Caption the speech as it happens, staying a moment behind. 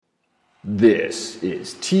This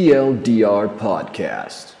is TLDR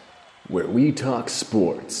Podcast, where we talk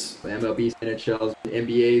sports, MLB, NHLs,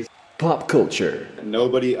 NBAs, pop culture, and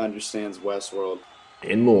nobody understands Westworld,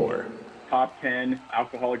 and more. Top 10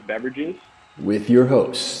 alcoholic beverages. With your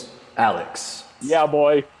hosts, Alex. Yeah,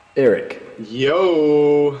 boy. Eric.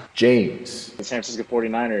 Yo. James. The San Francisco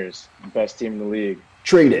 49ers, best team in the league.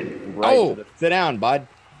 Tradon. Sit down, bud.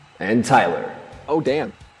 And Tyler. Oh,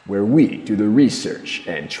 damn. Where we do the research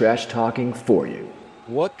and trash talking for you.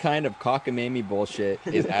 What kind of cockamamie bullshit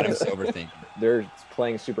is Adam Silver thinking? They're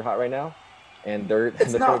playing super hot right now, and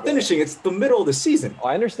it's not finishing. It's the middle of the season.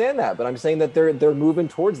 I understand that, but I'm saying that they're moving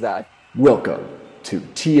towards that. Welcome to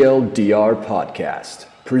TLDR Podcast,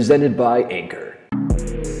 presented by Anchor.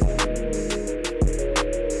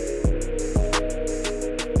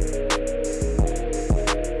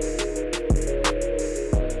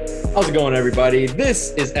 How's it going, everybody?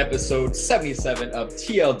 This is episode 77 of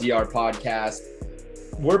TLDR Podcast.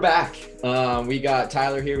 We're back. We got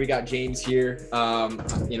Tyler here. We got James here.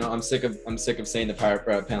 I'm sick of saying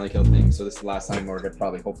the penalty kill thing. So this is the last time we're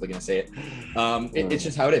hopefully gonna say it. It's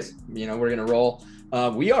just how it is. We're gonna roll.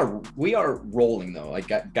 We are rolling though. Like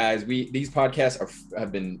guys, these podcasts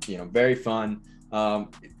have been very fun.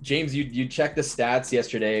 James, you checked the stats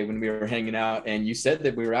yesterday when we were hanging out, and you said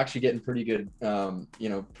that we were actually getting pretty good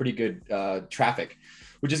traffic,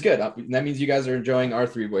 which is good. That means you guys are enjoying our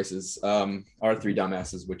three voices, our three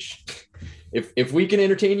dumbasses, which if we can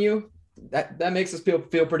entertain you, that makes us feel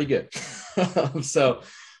pretty good. So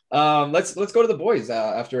let's go to the boys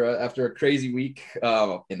after a crazy week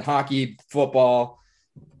in hockey, football.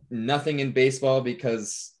 Nothing in baseball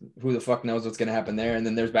because who the fuck knows what's going to happen there. And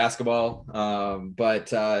then there's basketball.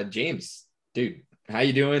 But James, dude, how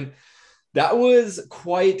you doing? That was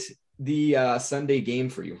quite the Sunday game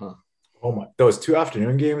for you, huh? Oh my, those two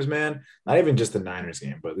afternoon games, man. Not even just the Niners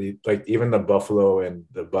game, but even the Buffalo and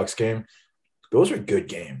the Bucks game. Those are good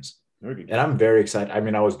games. And I'm very excited. I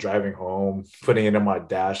mean, I was driving home, putting it in my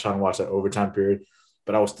dash on watch that overtime period.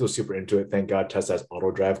 But I was still super into it. Thank God Tess has auto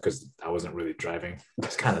drive because I wasn't really driving. I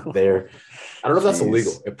was kind of there. I don't know if that's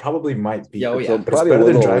illegal. It probably might be. Yeah, but it's better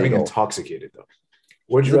than driving intoxicated, though.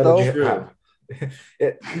 Would you rather have?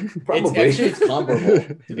 Probably. It's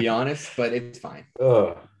comparable, to be honest, but it's fine.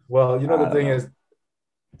 Well, the thing is,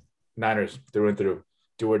 Niners through and through,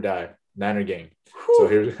 do or die, Niner gang. So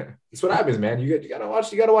it's what happens, man. You gotta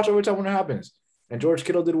watch overtime when it happens. And George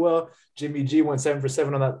Kittle did well. Jimmy G went 7 for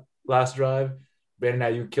 7 on that last drive.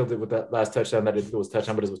 Brandon, you killed it with that last touchdown. That it was a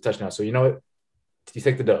touchdown, but it was a touchdown. So you know what? You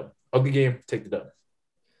take the dub. Ugly game, take the dub.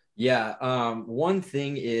 Yeah. One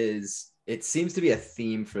thing is, it seems to be a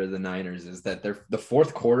theme for the Niners is that the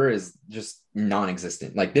fourth quarter is just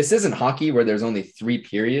non-existent. Like, this isn't hockey where there's only 3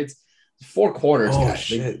 periods. 4 quarters. Oh, guys.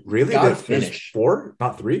 shit. Really? Gotta finish 4,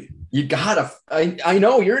 not 3? You gotta. I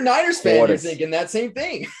know you're a Niners fan. You're thinking that same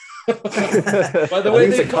thing. By the way,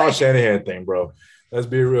 it's a Kyle Shanahan thing, bro. Let's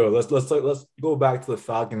be real. Let's go back to the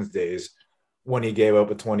Falcons days when he gave up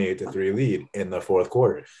a 28-3 lead in the fourth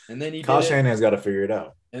quarter. And then Kyle Shanahan's got to figure it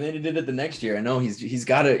out. And then he did it the next year. I know he's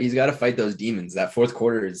got to fight those demons. That fourth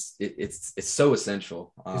quarter it's so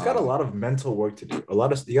essential. He's got a lot of mental work to do.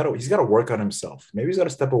 He's got to work on himself. Maybe he's got to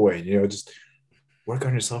step away and just work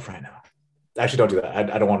on yourself right now. Actually, don't do that.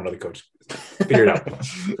 I don't want another coach. Figure it out.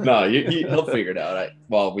 No, he'll figure it out.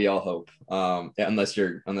 We all hope. Unless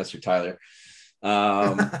you're Tyler.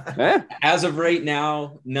 As of right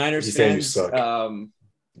now, Niners fans,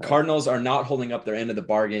 Cardinals are not holding up their end of the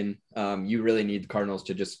bargain. You really need the Cardinals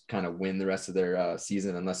to just kind of win the rest of their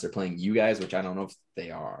season, unless they're playing you guys, which I don't know if they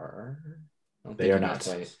are. They are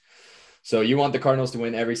not. So you want the Cardinals to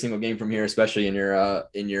win every single game from here, especially in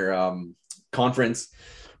your conference.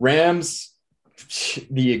 Rams,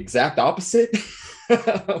 the exact opposite.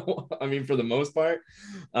 I mean, for the most part,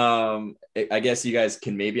 I guess you guys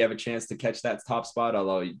can maybe have a chance to catch that top spot,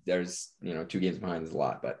 although there's 2 games behind is a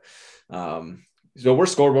lot. But so we're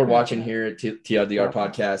scoreboard watching here at TLDR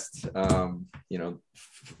Podcast.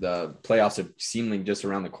 The playoffs are seemingly just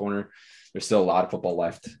around the corner. There's still a lot of football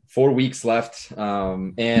left. 4 weeks left.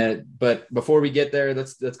 But before we get there,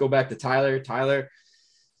 let's go back to Tyler. Tyler,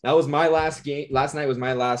 that was my last game. Last night was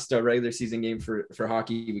my last regular season game for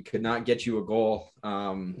hockey. We could not get you a goal.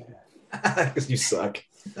 Because you suck.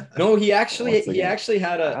 No, he actually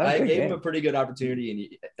had I gave him a pretty good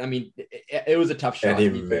opportunity, and it was a tough shot.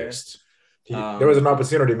 And he missed. There was an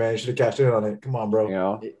opportunity, man. You should have cashed in on it. Come on,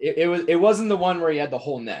 bro. It wasn't the one where he had the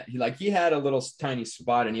whole net. He had a little tiny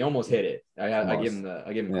spot and he almost hit it. I give him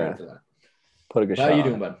credit for that. Put a good shot. How you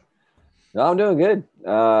doing, bud? No, I'm doing good.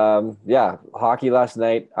 Hockey last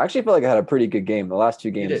night. I actually feel like I had a pretty good game. The last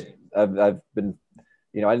 2 games, I've been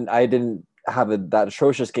I didn't have that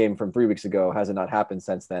atrocious game from 3 weeks ago. Has it not happened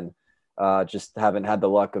since then? Just haven't had the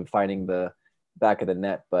luck of finding the back of the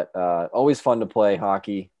net, but always fun to play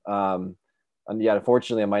hockey. And yeah,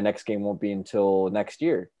 unfortunately, my next game won't be until next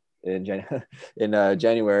year in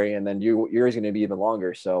January, and then yours is going to be even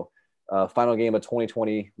longer. So, final game of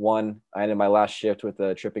 2021. I ended my last shift with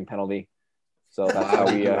a tripping penalty. So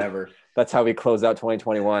that's how we close out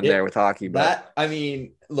 2021 there with hockey. But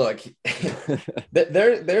look,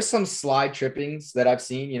 there's some slide trippings that I've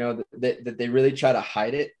seen, that they really try to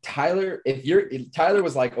hide it. Tyler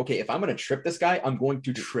was like, okay, if I'm going to trip this guy, I'm going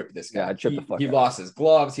to trip this guy. Yeah, he lost his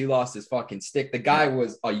gloves. He lost his fucking stick. The guy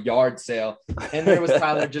was a yard sale. And there was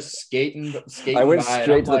Tyler just skating. I went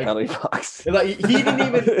straight to the penalty box. Like,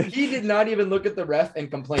 he did not even look at the ref and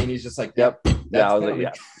complain. He's just like, yep. Yeah, I was like,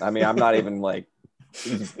 yeah. I mean, I'm not even like,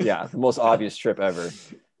 the most obvious trip ever.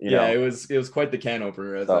 It was quite the can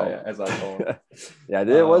opener as I call it. Yeah,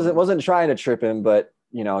 it wasn't trying to trip him, but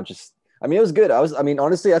it was good.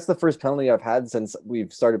 Honestly, that's the first penalty I've had since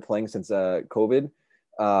we've started playing since COVID,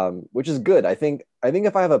 which is good. I think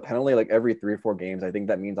if I have a penalty like every 3 or 4 games, I think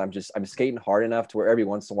that means I'm skating hard enough to where every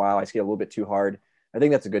once in a while I skate a little bit too hard. I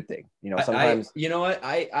think that's a good thing. Sometimes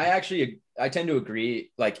I tend to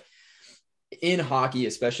agree. Like, in hockey,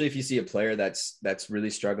 especially if you see a player that's really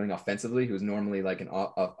struggling offensively, who's normally like an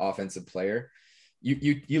offensive player,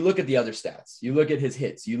 you look at the other stats, you look at his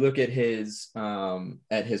hits, you look at his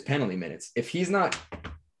penalty minutes. If he's not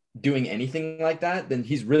doing anything like that, then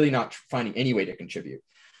he's really not finding any way to contribute.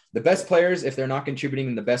 The best players, if they're not contributing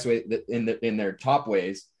in the best way, in their top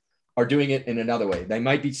ways, are doing it in another way. They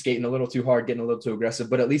might be skating a little too hard, getting a little too aggressive,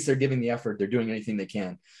 but at least they're giving the effort. They're doing anything they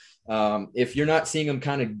can. If you're not seeing them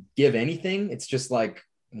kind of give anything, it's just like,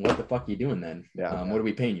 what the fuck are you doing then? What are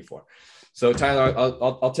we paying you for? So Tyler,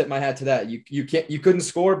 I'll tip my hat to that. You couldn't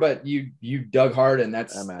score, but you dug hard, and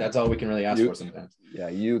that's all we can really ask for sometimes. Yeah,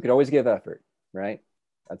 you can always give effort, right?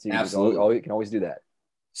 That's absolutely. You can always do that.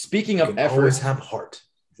 Speaking of effort, always have heart.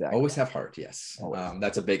 Exactly. Always have heart. Yes.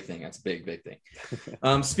 That's a big thing. That's a big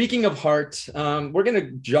thing. Speaking of heart, we're going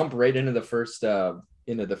to jump right into the first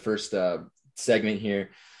segment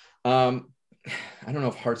here. I don't know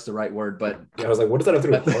if heart's the right word, but I was like, what does that have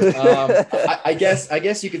to do with heart? I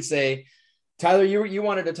guess you could say, Tyler, you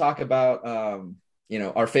wanted to talk about,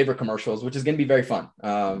 our favorite commercials, which is going to be very fun.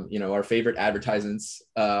 Our favorite advertisements.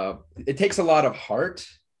 It takes a lot of heart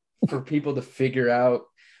for people to figure out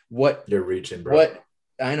what you're reaching, bro. What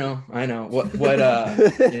I know. I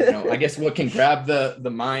guess what can grab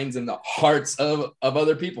the minds and the hearts of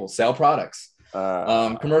other people, sell products.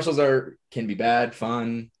 Commercials can be bad,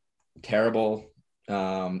 fun, terrible,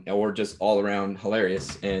 or just all around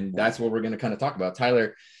hilarious. And that's what we're going to kind of talk about.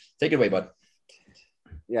 Tyler, take it away, bud.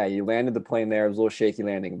 Yeah, you landed the plane there. It was a little shaky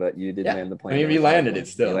landing, but you did land the plane. I mean, you landed it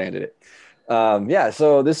still. You landed it.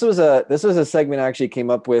 So this was a segment I actually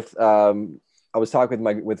came up with. I was talking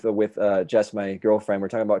with Jess, my girlfriend. We're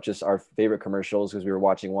talking about just our favorite commercials because we were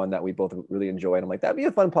watching one that we both really enjoy. And I'm like, that'd be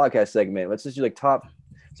a fun podcast segment. Let's just do like top.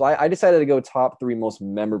 So I decided to go top 3 most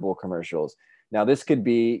memorable commercials. Now this could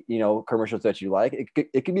be, commercials that you like.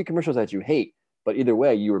 It could be commercials that you hate, but either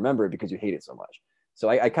way, you remember it because you hate it so much. So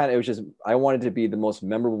I wanted to be the most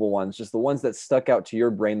memorable ones, just the ones that stuck out to your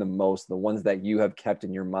brain the most, the ones that you have kept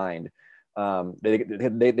in your mind.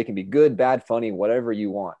 They can be good, bad, funny, whatever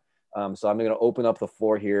you want. So I'm going to open up the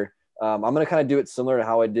floor here. I'm going to kind of do it similar to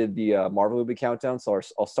how I did the Marvel movie countdown. So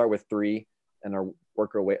I'll start with 3 and I'll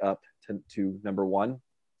work our way up to number 1.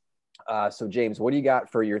 So James, what do you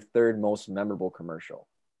got for your 3rd most memorable commercial?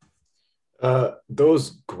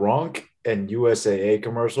 Those Gronk and USAA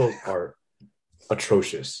commercials are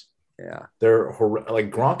atrocious. Yeah. They're like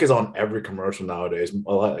Gronk is on every commercial nowadays,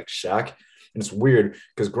 a lot like Shaq. And it's weird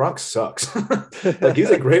because Gronk sucks. Like he's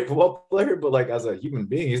a great football player, but like as a human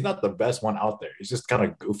being, he's not the best one out there. He's just kind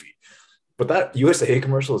of goofy. But that USAA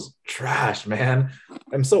commercial is trash, man.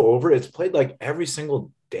 I'm so over it. It's played like every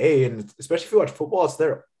single day. And especially if you watch football, it's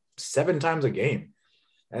there 7 times a game.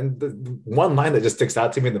 And the one line that just sticks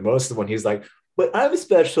out to me the most is when he's like, but I'm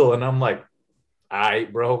special. And I'm like, all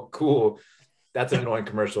right, bro, cool. That's an annoying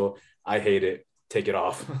commercial. I hate it. Take it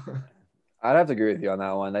off. I'd have to agree with you on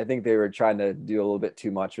that one. I think they were trying to do a little bit too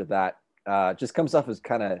much with that. Just comes off as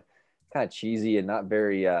kind of cheesy and not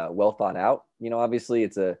very well thought out. Obviously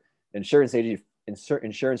it's a insurance agency,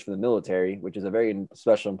 insurance for the military, which is a very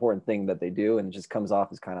special, important thing that they do. And it just comes off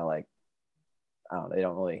as kind of like, I don't know, they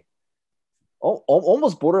don't really,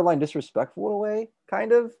 almost borderline disrespectful in a way,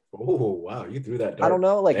 kind of. Oh, wow. You threw that dart. I don't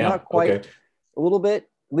know, like not quite, okay. A little bit,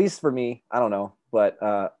 at least for me. I don't know. But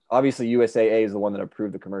obviously USAA is the one that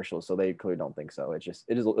approved the commercial, so they clearly don't think so. It's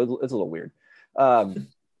a little weird. Tradon,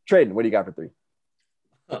 what do you got for 3?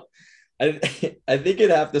 I think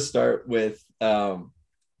it'd have to start with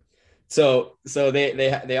so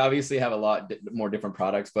they obviously have a lot more different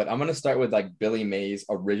products, but I'm gonna start with like Billy Mays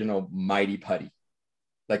original Mighty Putty.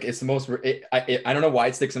 Like it's the most I don't know why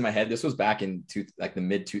it sticks in my head. This was back in might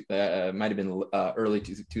have been early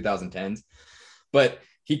 2010s, but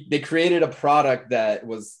they created a product that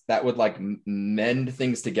would like mend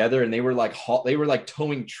things together, and they were like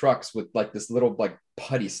towing trucks with like this little like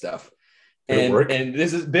putty stuff. And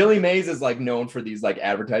this is Billy Mays is like known for these like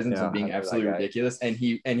advertisements and being absolutely ridiculous. And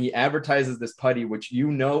he advertises this putty, which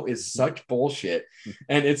is such bullshit.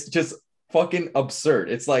 And it's just fucking absurd.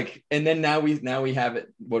 It's like, and then now we have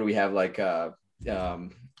it. What do we have? Like, I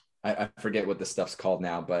forget what the stuff's called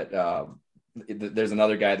now, but there's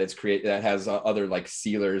another guy that has other like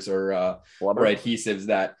sealers or adhesives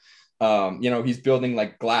that, he's building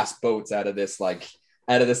like glass boats out of this like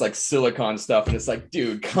silicone stuff, and it's like,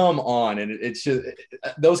 dude, come on. And it's just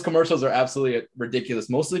those commercials are absolutely ridiculous,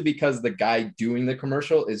 mostly because the guy doing the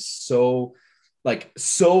commercial is so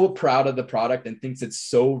proud of the product and thinks it's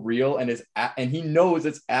so real, and he knows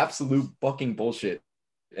it's absolute fucking bullshit.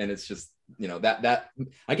 And it's just, that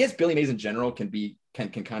I guess Billy Mays in general can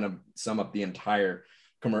kind of sum up the entire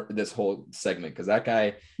this whole segment, because that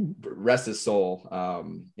guy, rest his soul,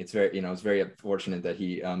 it's very unfortunate that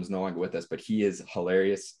he is no longer with us, but he is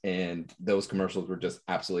hilarious, and those commercials were just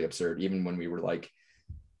absolutely absurd, even when we were like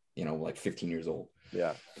 15 years old.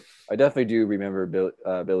 Yeah, I definitely do remember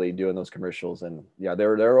Billy doing those commercials, and yeah,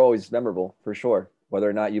 they're always memorable for sure, whether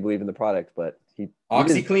or not you believe in the product. But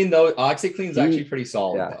OxyClean's actually pretty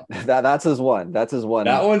solid. Yeah, that's his one.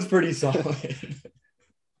 That one's pretty solid.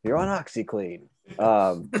 You're on OxyClean.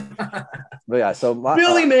 But yeah, so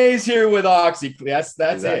Billy Mays here with OxyClean. That's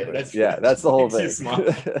exactly it. That's the whole thing.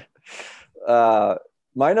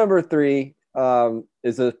 My number 3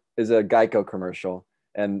 is a Geico commercial,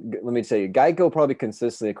 and let me tell you, Geico probably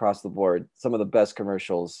consistently across the board some of the best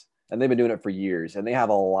commercials, and they've been doing it for years, and they have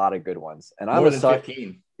a lot of good ones. And I'm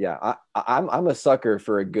 15. Yeah, I'm a sucker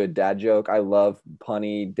for a good dad joke. I love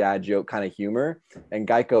punny dad joke kind of humor, and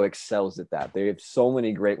Geico excels at that. They have so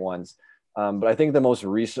many great ones. But I think the most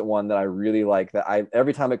recent one that I really like, that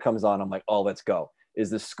every time it comes on, I'm like, oh, let's go, is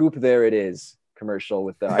the Scoop There It Is commercial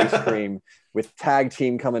with the ice cream with Tag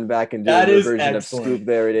Team coming back and doing a version of Scoop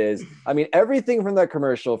There It Is. I mean, everything from that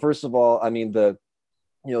commercial, first of all, I mean, the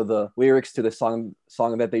lyrics to the song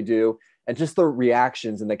that they do, and just the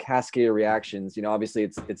reactions and the cascade of reactions. Obviously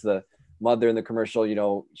it's the mother in the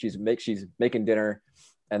commercial, she's making dinner,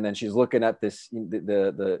 and then she's looking at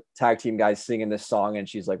the tag team guys singing this song, and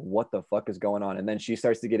she's like, what the fuck is going on? And then she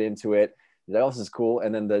starts to get into it. She's like, oh, this is cool.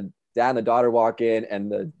 And then the dad and the daughter walk in, and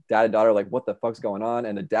the dad and daughter are like, what the fuck's going on?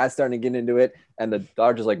 And the dad's starting to get into it, and the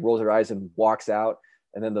daughter just like rolls her eyes and walks out.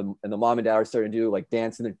 And then the mom and dad are starting to do like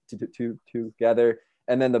dancing together.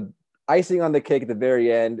 And then the icing on the cake at the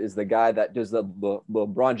very end is the guy that does the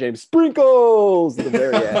LeBron James sprinkles at the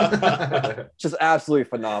very end. Just absolutely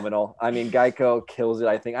phenomenal. I mean, Geico kills it.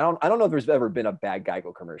 I think I don't know if there's ever been a bad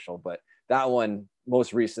Geico commercial, but that one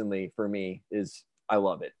most recently for me I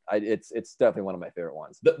love it. It's definitely one of my favorite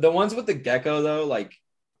ones. The ones with the gecko though, like,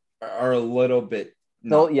 are a little bit.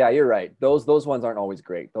 No, yeah, you're right. Those ones aren't always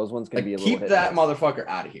great. Those ones can be a little. Keep that motherfucker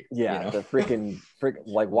out of here. Yeah, the freaking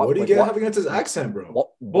like what do you have against his accent, bro?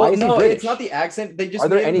 Why is he British? It's not the accent. They just are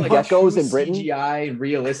there any geckos in Britain? CGI and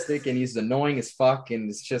realistic, and he's annoying as fuck. And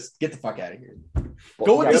it's just get the fuck out of here.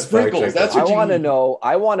 Go with the sprinkles. That's what I want to know.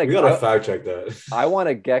 We gotta fact check that. I want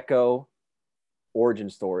a gecko origin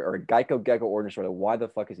story, or a gecko origin story. Why the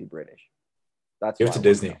fuck is he British? Give it to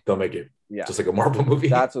Disney. They'll make it. Yeah, just like a Marvel movie.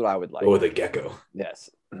 That's what I would like. Go with a gecko. Yes.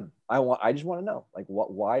 I just want to know, like,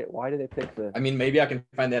 why did they pick the? I mean, maybe I can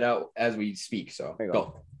find that out as we speak. So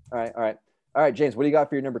go. All right, James. What do you got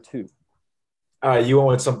for your number 2? You went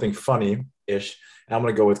with something funny-ish, and I'm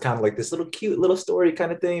gonna go with kind of like this little cute little story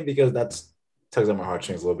kind of thing, because that's tugs on my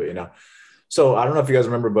heartstrings a little bit, So I don't know if you guys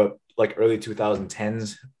remember, but like early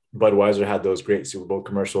 2010s, Budweiser had those great Super Bowl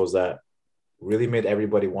commercials that really made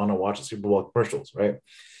everybody want to watch the Super Bowl commercials, right?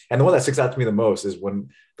 And the one that sticks out to me the most is when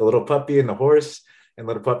the little puppy and the horse, and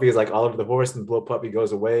little puppy is like all over the horse, and the little puppy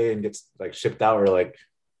goes away and gets like shipped out, or like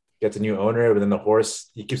gets a new owner, but then the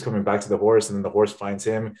horse, he keeps coming back to the horse, and then the horse finds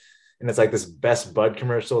him. And it's like this Best Bud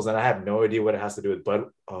commercials, and I have no idea what it has to do with Bud.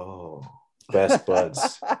 Oh, Best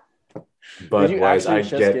Buds. Budweiser,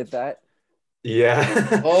 get that?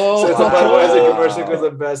 Yeah. Oh, so it's a Budweiser commercial because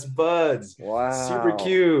of Best Buds. Wow. Super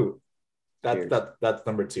cute. That's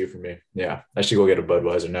number 2 for me. Yeah. I should go get a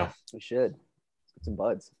Budweiser now. We should. Let's get some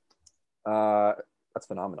buds. That's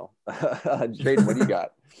phenomenal. Tradon, what do you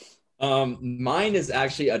got? Mine is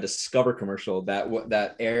actually a Discover commercial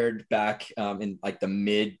that aired back in like the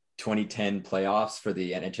mid 2010 playoffs for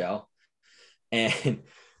the NHL, and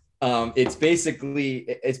it's basically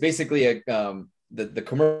a the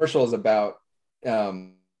commercial is about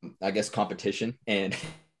I guess competition, and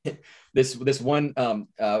this one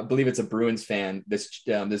I believe it's a Bruins fan,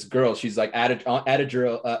 this girl, she's like at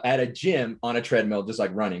a gym on a treadmill just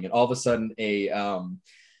like running, and all of a sudden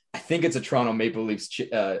I think it's a Toronto Maple Leafs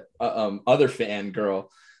other fan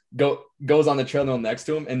girl goes on the treadmill next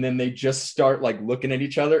to him, and then they just start like looking at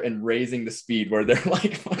each other and raising the speed where they're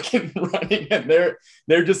like fucking running, and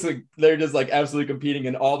they're just like absolutely competing,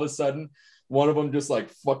 and all of a sudden one of them just like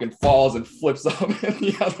fucking falls and flips up, and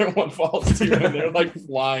the other one falls too, and they're like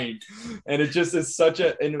flying, and it just is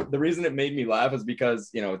and the reason it made me laugh is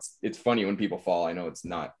because it's funny when people fall. I know it's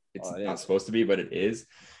not supposed to be, but it is,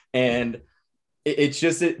 and it's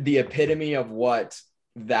just the epitome of what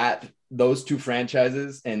those two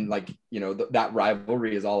franchises and like that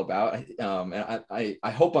rivalry is all about. And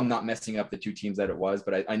I hope I'm not messing up the two teams that it was,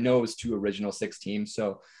 but I know it was two original 6 teams.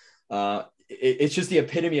 So it's just the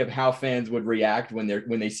epitome of how fans would react when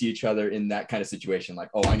they see each other in that kind of situation. Like,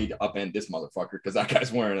 oh, I need to upend this motherfucker because that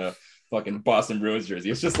guy's wearing a fucking Boston Bruins jersey.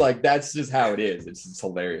 It's just like that's just how it is. It's just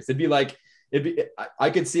hilarious. I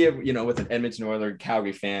could see it, with an Edmonton Oilers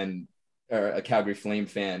Calgary fan or a Calgary Flame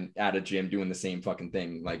fan at a gym doing the same fucking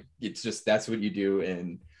thing. Like, it's just, that's what you do.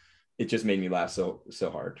 And it just made me laugh so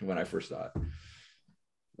hard when I first saw it.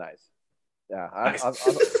 Nice. Yeah. I'll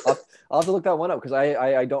have to look that one up because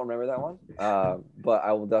I don't remember that one. But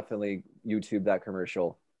I will definitely YouTube that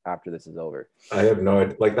commercial after this is over. I have no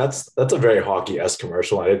idea. Like that's a very hockey-esque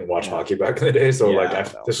commercial. I didn't watch hockey back in the day. So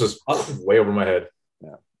this was way over my head.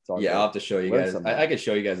 Yeah. I'll have to show you guys. I could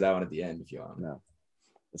show you guys that one at the end if you want. No.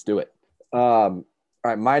 Let's do it. All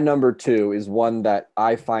right, my number 2 is one that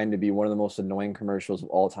I find to be one of the most annoying commercials of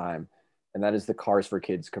all time, and that is the Cars for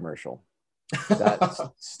Kids commercial.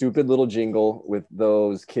 That stupid little jingle with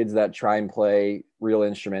those kids that try and play real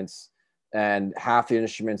instruments, and half the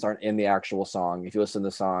instruments aren't in the actual song. If you listen to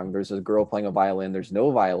the song, there's a girl playing a violin. There's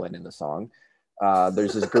no violin in the song.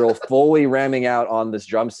 There's this girl fully ramming out on this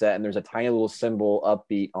drum set, and there's a tiny little cymbal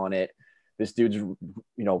upbeat on it. This dude's,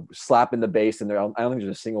 slapping the bass, and I don't think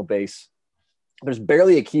there's a single bass. There's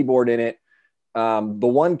barely a keyboard in it. The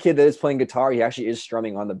one kid that is playing guitar, he actually is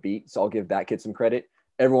strumming on the beat, so I'll give that kid some credit.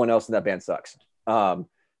 Everyone else in that band sucks. And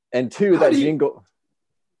 2, that jingle.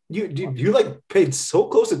 You like paid so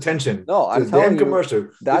close attention. No, I'm to telling you, commercial.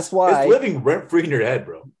 That's why it's living rent free in your head,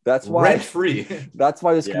 bro. That's why rent free. That's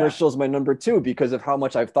why this commercial is my number 2, because of how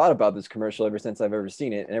much I've thought about this commercial ever since I've ever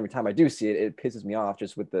seen it, and every time I do see it, it pisses me off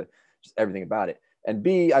just with just everything about it. And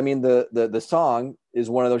B, I mean, the song is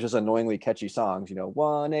one of those just annoyingly catchy songs,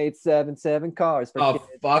 1877 cars for kids.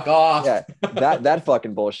 Fuck off. Yeah, that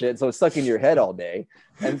fucking bullshit. So it's stuck in your head all day.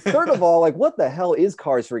 And third of all, like, what the hell is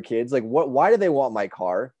Cars for Kids? Like, why do they want my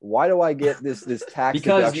car? Why do I get this tax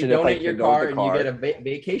because deduction you donate if I your car and you get a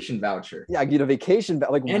vacation voucher? Yeah, I get a vacation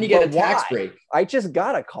like, and you get a tax break. I just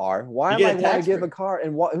got a car. Why am I going to give a car?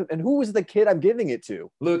 And who is the kid I'm giving it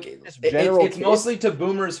to? Look, it's mostly to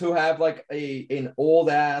boomers who have like an old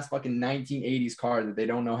ass fucking 1980s car that they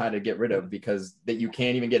don't know how to get rid of because that you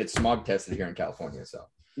can't even get it smog tested here in California. So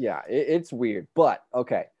yeah, it's weird. But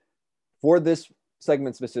okay, for this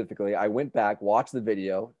segment specifically, I went back, watched the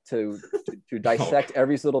video to dissect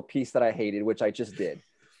every little piece that I hated, which I just did.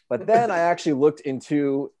 But then I actually looked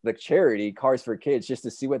into the charity Cars for Kids just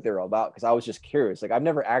to see what they're all about, because I was just curious. Like, I've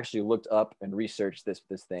never actually looked up and researched this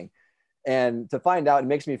thing. And to find out, it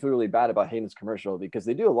makes me feel really bad about hating this commercial because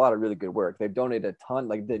they do a lot of really good work. They've donated a ton,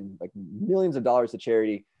 like millions of dollars to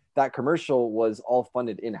charity. That commercial was all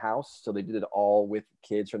funded in-house. So they did it all with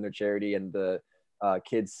kids from their charity, and the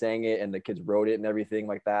kids sang it and the kids wrote it and everything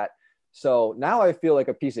like that. So now I feel like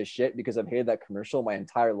a piece of shit because I've hated that commercial my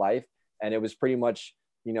entire life. And it was pretty much,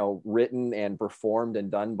 written and performed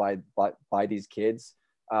and done by these kids.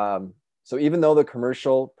 So even though the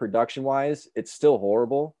commercial production wise, it's still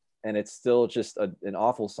horrible and it's still just an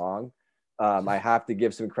awful song, I have to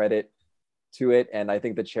give some credit to it. And I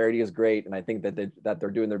think the charity is great. And I think that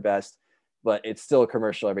they're doing their best, but it's still a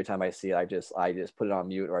commercial. Every time I see it, I just put it on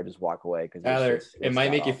mute or I just walk away. Tyler, it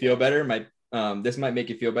might make you feel better. This might make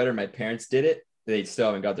you feel better. My parents did it. They still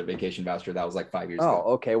haven't got their vacation voucher. That was like 5 years ago.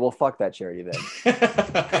 Oh, okay. Well, fuck that charity then.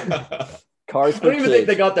 Cars for I don't even Kids. think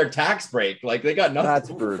they got their tax break. Like, they got nothing. That's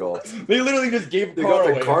brutal. They literally just gave They the car got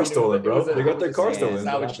their away. car stolen, bro. They got their car stolen.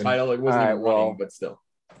 Salvage title. It wasn't even running, but still.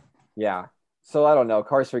 Yeah. So I don't know.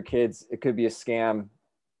 Cars for Kids, it could be a scam.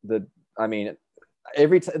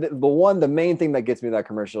 the main thing that gets me that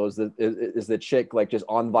commercial is the chick like just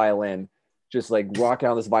on violin, just like rocking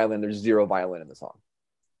on this violin. There's zero violin in the song.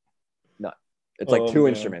 None. It's like two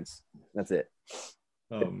instruments. That's it.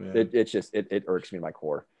 Oh man. It irks me to my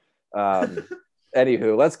core.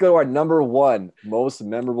 Anywho, let's go to our number one most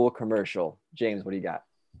memorable commercial. James, what do you got?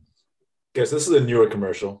 Okay, so this is a newer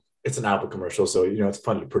commercial. It's an Apple commercial, so it's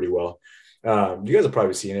funded pretty well. You guys have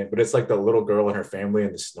probably seen it, but it's like the little girl and her family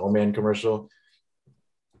in the snowman commercial.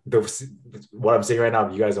 What I'm saying right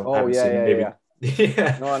now, you guys haven't seen it. Maybe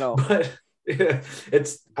yeah. No, I know. But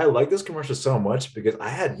I like this commercial so much because I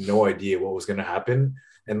had no idea what was gonna happen,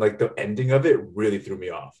 and like the ending of it really threw me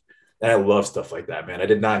off. And I love stuff like that, man. I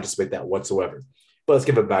did not anticipate that whatsoever. But let's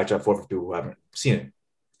give a backdrop for people who haven't seen it.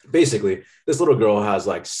 Basically, this little girl has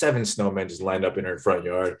like 7 snowmen just lined up in her front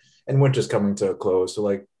yard, and winter's coming to a close. So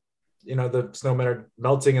like, the snowmen are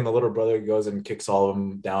melting, and the little brother goes and kicks all of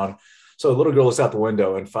them down. So the little girl looks out the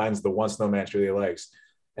window and finds the one snowman she really likes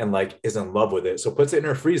and like is in love with it. So puts it in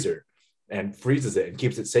her freezer and freezes it and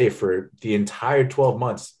keeps it safe for the entire 12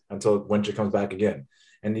 months until winter comes back again.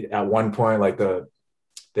 And at one point, like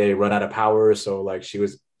they run out of power. So like she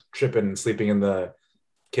was tripping and sleeping in the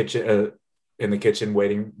kitchen,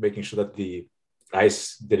 making sure that the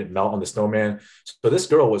ice didn't melt on the snowman. So this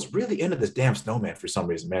girl was really into this damn snowman for some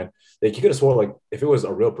reason, man. Like you could have swore like if it was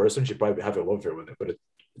a real person, she'd probably have a love affair with it, but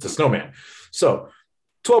it's a snowman. So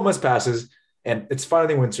 12 months passes and it's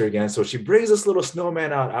finally winter again. So she brings this little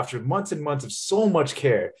snowman out after months and months of so much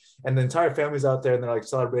care. And the entire family's out there and they're like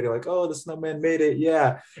celebrating like, oh, the snowman made it.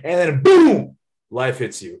 Yeah. And then boom, life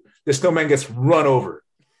hits you. The snowman gets run over.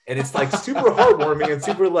 And it's like super heartwarming and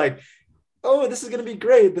super like, oh, this is going to be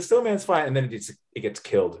great. The snowman's fine. And then it gets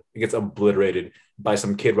killed. It gets obliterated by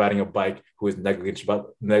some kid riding a bike who is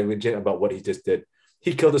negligent about what he just did.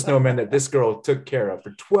 He killed a snowman that this girl took care of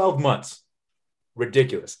for 12 months.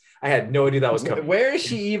 Ridiculous. I had no idea that was coming. Where is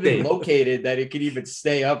she even located that it could even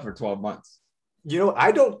stay up for 12 months?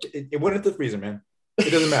 It went into the freezer, man. It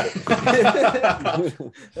doesn't matter.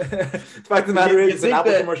 The fact of the matter is, it's an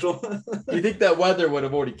Apple commercial. You think that weather would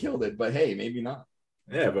have already killed it, but hey, maybe not.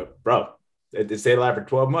 Yeah, but bro, it stayed alive for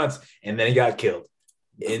 12 months and then he got killed.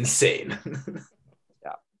 Insane.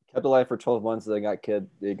 Yeah, kept alive for 12 months. They got killed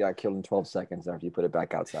in 12 seconds after you put it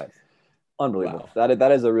back outside. Unbelievable. Wow.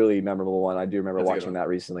 That is a really memorable one. I do remember watching that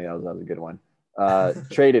recently. That was a good one.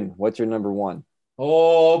 Tradon, what's your number one?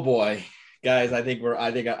 Oh boy. Guys, I think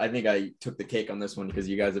I took the cake on this one because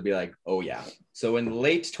you guys would be like, oh yeah. So in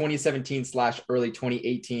late 2017 / early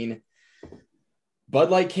 2018, Bud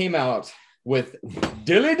Light came out with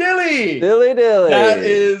Dilly Dilly. Dilly Dilly. That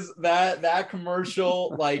is that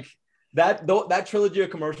commercial, like that trilogy of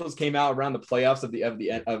commercials came out around the playoffs of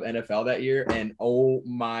NFL that year, and oh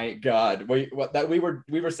my god, we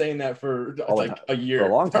were saying that for like a year, for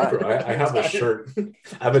a long time. I have a shirt.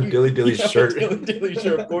 I have a Dilly Dilly shirt. Dilly Dilly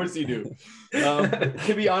shirt, of course you do.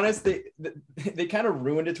 To be honest, they kind of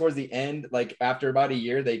ruined it towards the end. Like after about a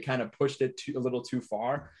year, they kind of pushed it a little too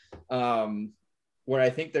far. Where I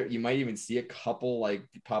think that you might even see a couple like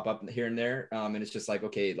pop up here and there, and it's just like,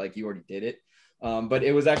 okay, like you already did it. But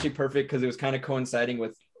it was actually perfect because it was kind of coinciding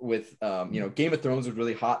with Game of Thrones was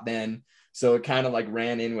really hot then, so it kind of like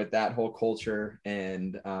ran in with that whole culture,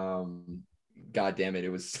 and god damn it, it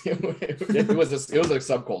was a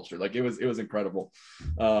subculture. Like it was incredible,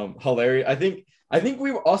 hilarious. I think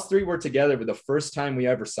us three were together for the first time we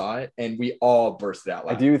ever saw it, and we all bursted out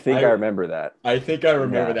laughing. I do think I remember that. I think I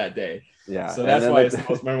remember that day. Yeah. So that's why it's the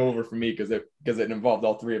most memorable for me because it involved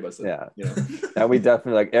all three of us. Yeah. And we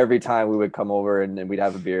definitely, like, every time we would come over and we'd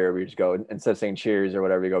have a beer, we just go, instead of saying cheers or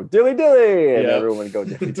whatever, we go Dilly Dilly, and everyone would go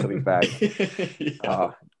Dilly Dilly back.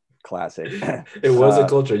 Classic. It was a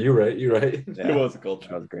culture. You're right. Yeah, it was a culture.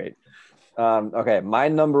 That was great. Okay, my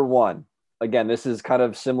number one. Again, this is kind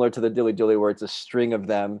of similar to the Dilly Dilly where it's a string of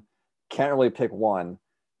them. Can't really pick one,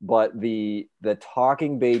 but the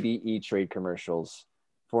Talking Baby E-Trade commercials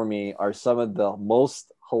for me are some of the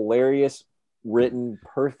most hilarious written,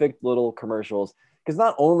 perfect little commercials. Because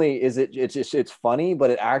not only is it's funny,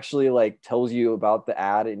 but it actually like tells you about the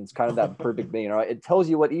ad, and it's kind of that perfect thing. It tells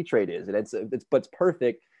you what E-Trade is, and it's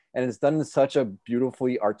perfect, and it's done in such a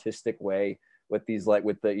beautifully artistic way with these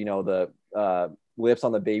the lips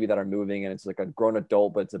on the baby that are moving, and it's like a grown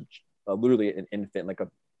adult, but it's literally an infant, like a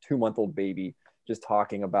 2-month-old baby, just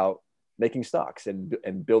talking about making stocks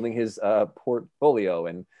and building his portfolio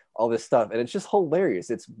and all this stuff. And it's just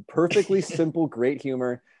hilarious. It's perfectly simple, great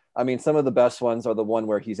humor. I mean, some of the best ones are the one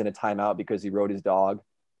where he's in a timeout because he rode his dog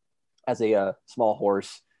as a small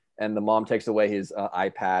horse, and the mom takes away his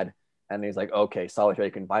iPad, And he's like, okay,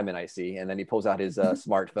 solitary confinement, I see. And then he pulls out his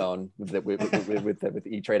smartphone with the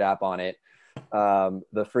E-Trade app on it. The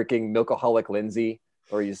freaking milkaholic Lindsay,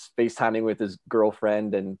 where he's FaceTiming with his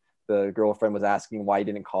girlfriend, and the girlfriend was asking why he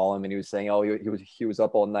didn't call him, and he was saying, oh, he was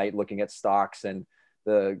up all night looking at stocks, and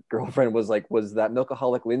the girlfriend was like, was that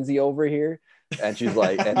milkaholic Lindsay over here? And she's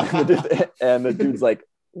like, and the dude's like,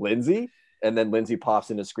 Lindsay? And then Lindsay pops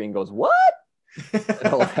in the screen, goes, what? And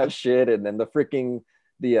all that shit. And then the freaking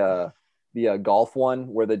the golf one,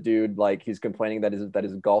 where the dude, like, he's complaining that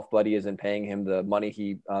his golf buddy isn't paying him the money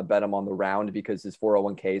he bet him on the round because his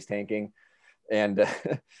 401k is tanking. And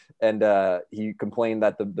he complained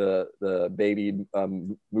that the baby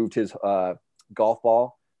moved his golf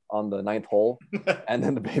ball on the 9th hole, and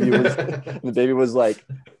then the baby was like,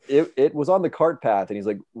 it was on the cart path, and he's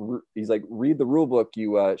like, read the rule book,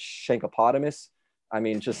 you shankopotamus. I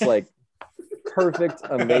mean, just like perfect,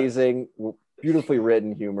 amazing, beautifully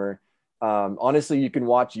written humor. Honestly, you can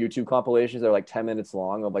watch YouTube compilations that are like 10 minutes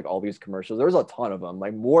long of like all these commercials. There's a ton of them,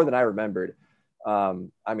 like more than I remembered. I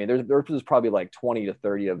mean, there's probably like 20 to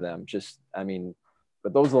 30 of them.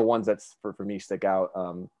 But those are the ones that's for me stick out.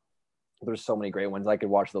 There's so many great ones. I could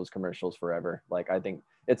watch those commercials forever. Like, I think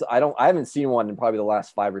I haven't seen one in probably the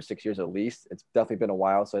last 5 or 6 years at least. It's definitely been a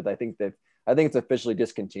while. So I think it's officially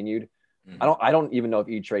discontinued. I don't even know if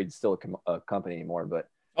E-Trade's still a company anymore, but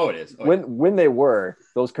it is. When they were,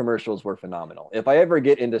 those commercials were phenomenal. If I ever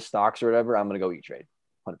get into stocks or whatever, I'm going to go E-Trade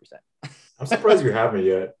 100%. I'm surprised you haven't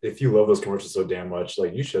yet. If you love those commercials so damn much,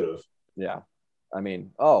 like, you should have. Yeah. I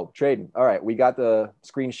mean, Tradon. All right, we got the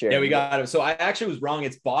screen share. Yeah, we got it. So I actually was wrong.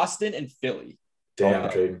 It's Boston and Philly. Damn,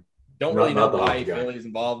 Tradon. Don't really know why Philly's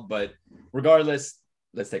involved, but regardless,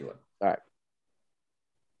 let's take a look. All right.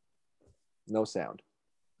 No sound.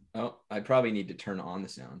 Oh, I probably need to turn on the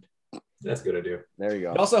sound. That's a good idea. There you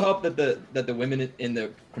go. It also helped that the women in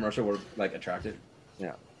the commercial were like attractive.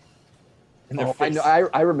 Yeah. And I know.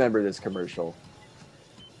 I remember this commercial.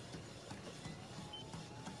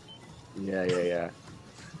 Yeah.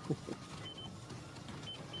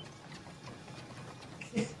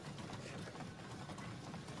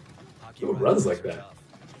 Who runs like that?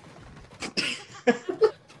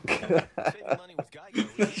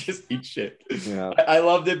 Just eat shit. Yeah. I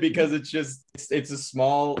loved it because it's a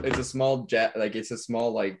small look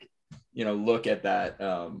at that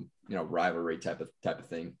rivalry type of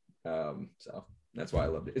thing. So that's why I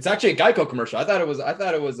loved it. It's actually a Geico commercial. I thought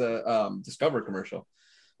it was a Discover commercial.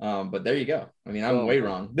 But there you go. I mean, I'm way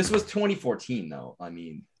wrong. This was 2014 though. I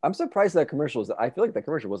mean, I'm surprised that commercial I feel like that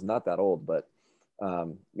commercial was not that old, but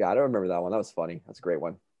yeah, I don't remember that one. That was funny. That's a great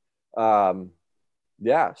one.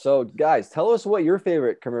 Yeah. So guys, tell us what your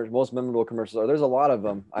favorite most memorable commercials are. There's a lot of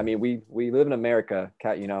them. I mean, we live in America,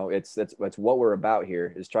 Kat, it's what we're about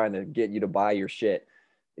here, is trying to get you to buy your shit,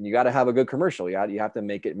 and you got to have a good commercial. You have to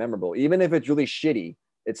make it memorable. Even if it's really shitty,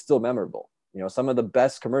 it's still memorable. Some of the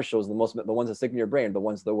best commercials, the ones that stick in your brain, the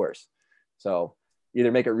ones the worst. So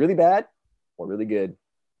either make it really bad or really good,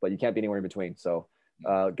 but you can't be anywhere in between. So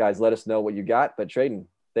guys, let us know what you got. But Tradon,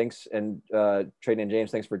 thanks. And Tradon and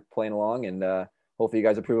James, thanks for playing along. And hopefully you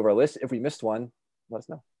guys approve of our list. If we missed one, let us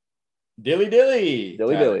know. Dilly.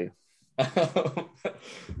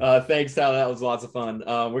 Thanks, Tyler. That was lots of fun.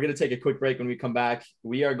 We're going to take a quick break. When we come back,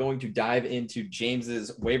 we are going to dive into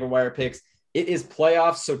James's waiver wire picks. It is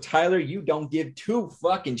playoffs, so Tyler, you don't give two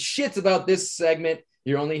fucking shits about this segment.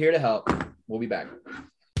 You're only here to help. We'll be back.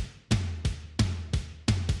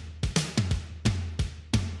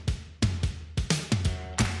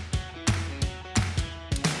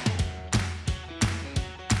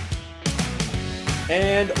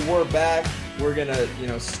 And we're back. We're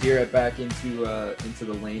gonna, steer it back into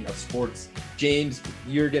the lane of sports. James,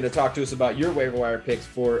 you're gonna talk to us about your waiver wire picks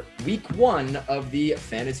for week 1 of the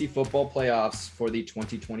fantasy football playoffs for the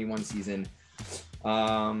 2021 season.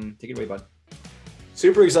 Take it away, bud.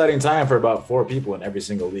 Super exciting time for about 4 people in every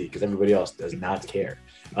single league, because everybody else does not care.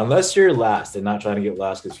 Unless you're last and not trying to get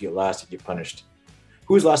last, because if you get last, you get punished.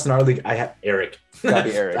 Who's last in our league? I have Eric. Gotta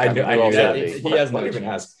be Eric. I knew that. He has no even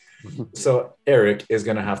chance. So Eric is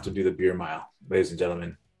going to have to do the beer mile, ladies and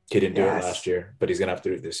gentlemen. He didn't do it last year, but he's going to have to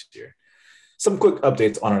do it this year. Some quick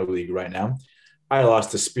updates on our league right now. I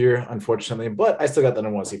lost to Spear, unfortunately, but I still got the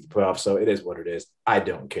number 1 seed for playoffs, so it is what it is. I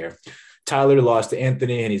don't care. Tyler lost to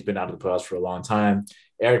Anthony, and he's been out of the playoffs for a long time.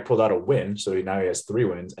 Eric pulled out a win, so now he has 3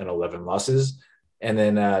 wins and 11 losses. And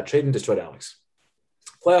then Tradon destroyed Alex.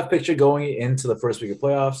 Playoff picture going into the first week of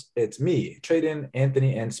playoffs, it's me, Tradon,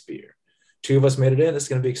 Anthony, and Spear. 2 of us made it in. It's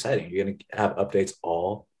going to be exciting. You're going to have updates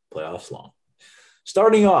all playoffs long.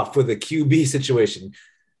 Starting off with the QB situation.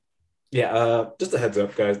 Yeah, just a heads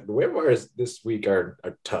up, guys. The waiver wires this week are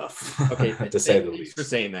tough, Okay, to say the thanks least. for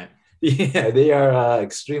saying that. Yeah, they are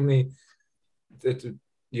extremely.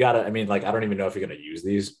 You gotta. I mean, like, I don't even know if you're gonna use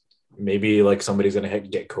these. Maybe like somebody's gonna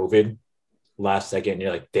get COVID last second, and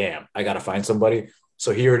you're like, damn, I gotta find somebody.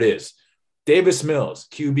 So here it is: Davis Mills,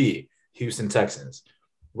 QB, Houston Texans,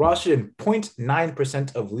 rostered in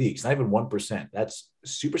 0.9% of leagues, not even 1%. That's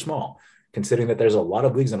super small, considering that there's a lot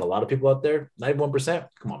of leagues and a lot of people out there. Not even 1%.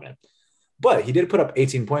 Come on, man. But he did put up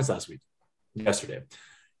 18 points yesterday.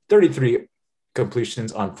 33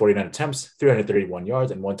 completions on 49 attempts, 331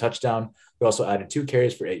 yards, and 1 touchdown. He also added 2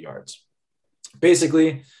 carries for 8 yards.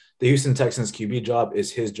 Basically, the Houston Texans QB job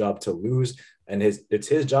is his job to lose, and it's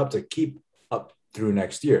his job to keep up through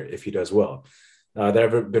next year if he does well. There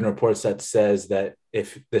have been reports that says that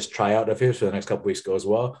if this tryout of his for the next couple weeks goes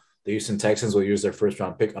well, the Houston Texans will use their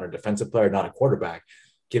first-round pick on a defensive player, not a quarterback,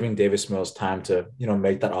 giving Davis Mills time to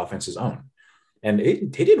make that offense his own. And he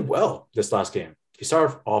did well this last game. He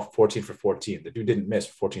started off 14 for 14. The dude didn't miss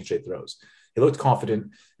 14 straight throws. He looked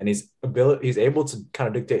confident, and he's able to kind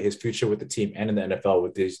of dictate his future with the team and in the NFL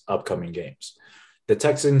with these upcoming games. The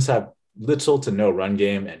Texans have little to no run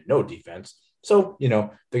game and no defense. So, they're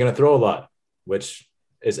going to throw a lot, which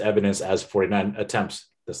is evidenced as 49 attempts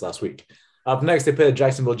this last week. Up next, they play the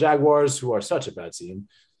Jacksonville Jaguars, who are such a bad team.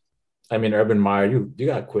 I mean, Urban Meyer, you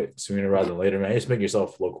got to quit sooner rather than later, man. You just make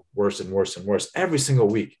yourself look worse and worse and worse every single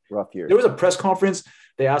week. Rough year. There was a press conference.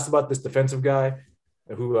 They asked about this defensive guy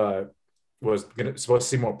who was supposed to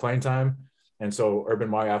see more playing time. And so Urban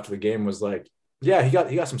Meyer after the game was like, yeah, he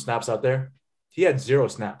got some snaps out there. He had 0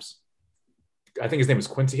 snaps. I think his name was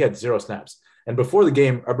Quincy. He had 0 snaps. And before the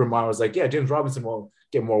game, Urban Meyer was like, yeah, James Robinson will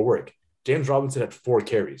get more work. James Robinson had 4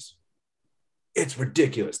 carries. It's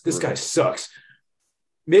ridiculous. This guy sucks.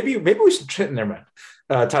 Maybe we should trade in there, man.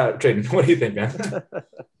 Tradon, what do you think, man?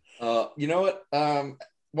 You know what?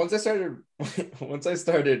 Once I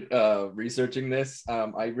started researching this,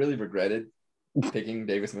 I really regretted picking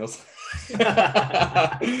Davis Mills.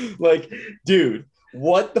 Like, dude,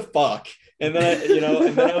 what the fuck? And then I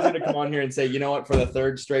was gonna come on here and say, you know what, for the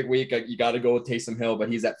 3rd straight week, you got to go with Taysom Hill, but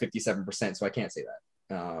he's at 57%, so I can't say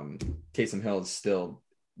that. Taysom Hill is still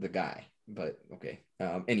the guy, but okay.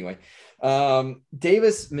 Anyway,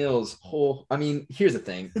 Davis Mills. Here's the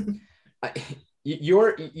thing.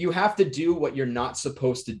 You have to do what you're not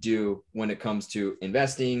supposed to do when it comes to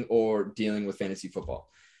investing or dealing with fantasy football.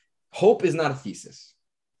 Hope is not a thesis.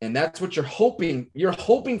 And that's what you're hoping. You're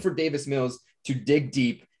hoping for Davis Mills to dig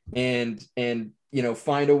deep and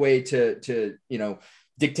find a way to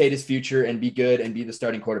dictate his future and be good and be the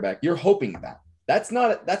starting quarterback. You're hoping that. That's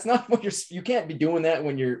not what you can't be doing that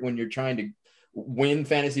when you're trying to win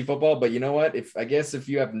fantasy football. But you know what? If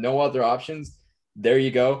you have no other options, there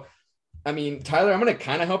you go. I mean, Tyler, I'm going to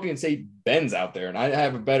kind of help you and say Ben's out there, and I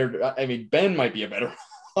have Ben might be a better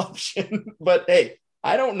option, but hey,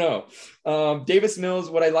 I don't know. Davis Mills,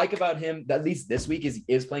 what I like about him, at least this week, is he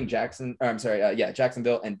is playing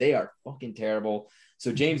Jacksonville, and they are fucking terrible.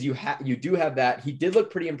 So James, you do have that. He did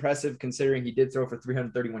look pretty impressive considering he did throw for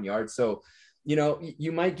 331 yards. So,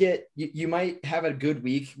 you might have a good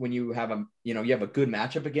week when you have a good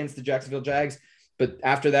matchup against the Jacksonville Jags, but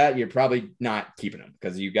after that, you're probably not keeping him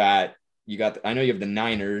because I know you have the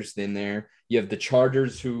Niners in there. You have the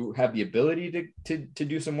Chargers who have the ability to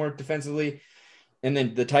do some work defensively. And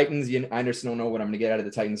then the Titans, I just don't know what I'm going to get out of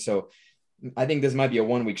the Titans. So I think this might be a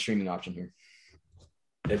 1-week streaming option here.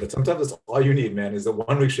 Yeah, but sometimes that's all you need, man, is a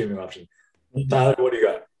 1-week streaming option. Tyler, what do you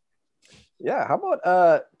got? Yeah, how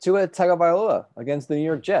about Tua Tagovailoa against the New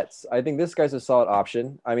York Jets? I think this guy's a solid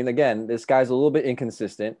option. I mean, again, this guy's a little bit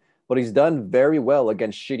inconsistent, but he's done very well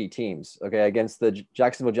against shitty teams. Okay, against the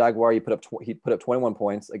Jacksonville Jaguar, he put up 21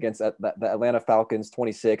 points. Against the Atlanta Falcons,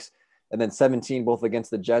 26, and then 17 both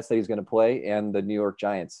against the Jets that he's going to play and the New York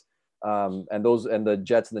Giants. And the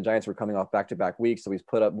Jets and the Giants were coming off back-to-back weeks, so he's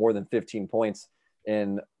put up more than 15 points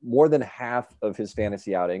in more than half of his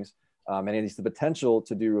fantasy outings, and he has the potential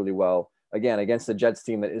to do really well again against the Jets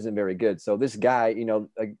team that isn't very good. So this guy,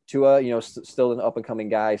 Tua, still an up-and-coming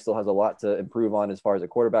guy, still has a lot to improve on as far as a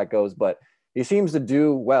quarterback goes, but he seems to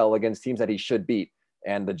do well against teams that he should beat,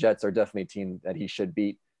 and the Jets are definitely a team that he should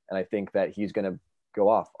beat, and I think that he's going to go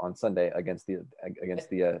off on Sunday against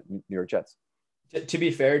the New York Jets. To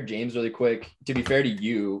be fair, James, really quick, to be fair to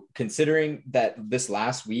you, considering that this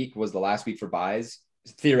last week was the last week for buys,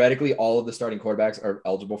 theoretically, all of the starting quarterbacks are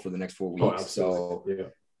eligible for the next 4 weeks. So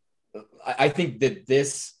yeah. I think that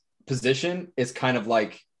this position is kind of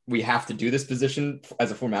like we have to do this position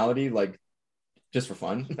as a formality. Like just for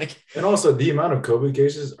fun. Like, And also the amount of COVID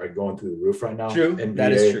cases are going through the roof right now. true. NBA,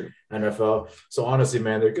 That is true. NFL. So honestly,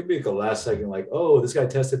 man, there could be like a last second, like, oh, this guy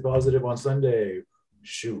tested positive on Sunday.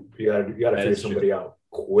 Shoot, you gotta That figure is somebody true. out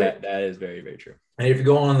quick. That is very, very true. And if you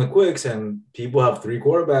go on the quicks and people have 3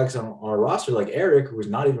 quarterbacks on a roster, like Eric, who's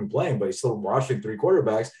not even playing, but he's still rostering 3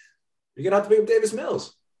 quarterbacks, you're gonna have to pick up Davis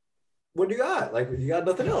Mills. What do you got? Like, you got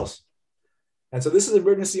nothing else. And so this is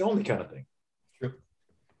emergency only kind of thing. True.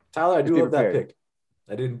 Tyler, I do Be love that prepared. pick.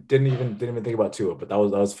 I didn't even think about Tua, but that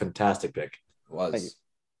was a fantastic pick. It was.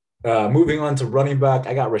 Moving on to running back,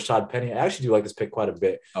 I got Rashad Penny. I actually do like this pick quite a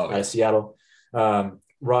bit. Oh, yeah. Seattle,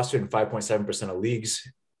 rostered in 5.7% of leagues.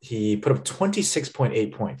 He put up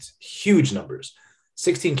 26.8 points, huge numbers.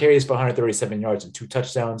 16 carries for 137 yards and 2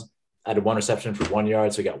 touchdowns. Added 1 reception for 1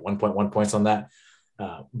 yard, so he got 1.1 points on that.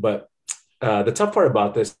 But the tough part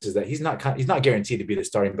about this is that he's not guaranteed to be the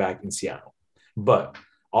starting back in Seattle. But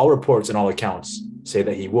all reports and all accounts say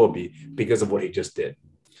that he will be because of what he just did.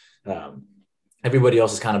 Everybody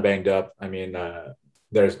else is kind of banged up. I mean,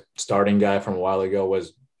 their starting guy from a while ago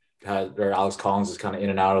Alex Collins is kind of in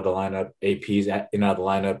and out of the lineup. AP's in and out of the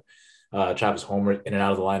lineup. Travis Homer in and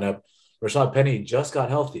out of the lineup. Rashad Penny just got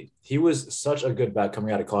healthy. He was such a good back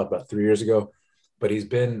coming out of college about 3 years ago, but he's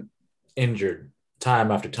been injured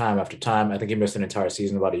time after time after time. I think he missed an entire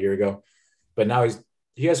season about a year ago, but now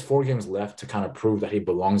he has 4 games left to kind of prove that he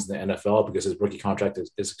belongs in the NFL because his rookie contract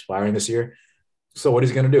is expiring this year. So what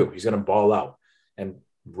he's going to do, he's going to ball out. And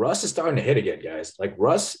Russ is starting to hit again, guys. Like,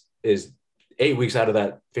 Russ is 8 weeks out of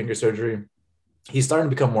that finger surgery. He's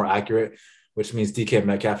starting to become more accurate, which means DK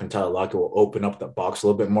Metcalf and Tyler Lockett will open up the box a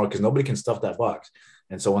little bit more because nobody can stuff that box.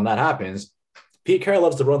 And so when that happens, Pete Carroll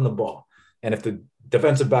loves to run the ball. And if the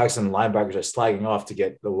defensive backs and linebackers are slagging off to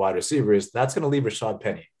get the wide receivers, that's going to leave Rashad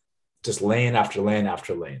Penny just lane after lane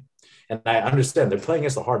after lane. And I understand they're playing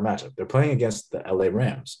against a hard matchup. They're playing against the LA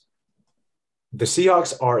Rams. The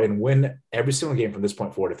Seahawks are in win every single game from this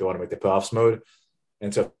point forward if they want to make the playoffs mode.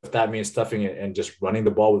 And so if that means stuffing it and just running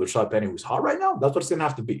the ball with Rashad Penny, who's hot right now, that's what it's going to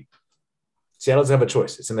have to be. Seattle doesn't have a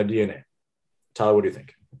choice. It's in their DNA. Tyler, what do you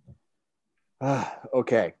think?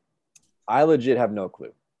 Okay. I legit have no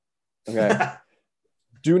clue. Okay.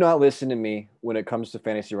 Do not listen to me when it comes to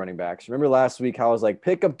fantasy running backs. Remember last week how I was like,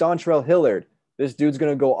 pick up Dontrell Hillard. This dude's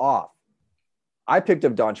going to go off. I picked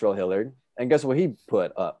up Dontrell Hillard, and guess what he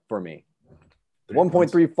put up for me?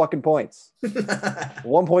 1.3 fucking points.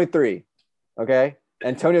 1.3. Okay.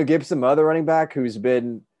 Antonio Gibson, my other running back, who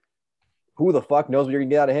the fuck knows what you're going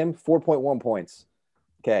to get out of him? 4.1 points.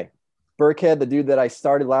 Okay. Burkhead, the dude that I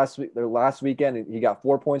started last weekend, he got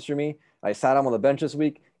 4 points for me. I sat him on the bench this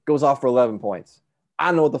week, goes off for 11 points. I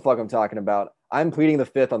don't know what the fuck I'm talking about. I'm pleading the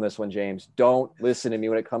fifth on this one, James. Don't listen to me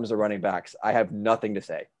when it comes to running backs. I have nothing to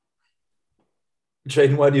say.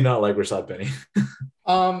 Tradon, why do you not like Rashad Penny?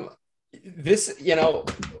 This, you know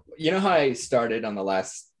how I started on the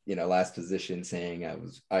last position saying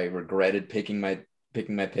I regretted picking my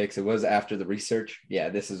picks. It was after the research. Yeah,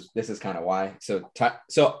 this is kind of why. So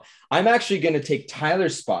I'm actually going to take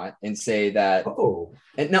Tyler's spot and say that. Oh,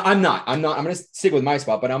 and no, I'm not. I'm going to stick with my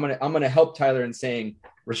spot, but I'm going to help Tyler in saying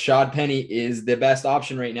Rashad Penny is the best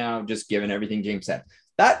option right now, just given everything James said.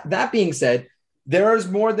 That being said, there is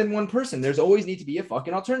more than one person. There's always need to be a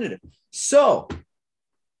fucking alternative. So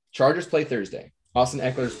Chargers play Thursday. Austin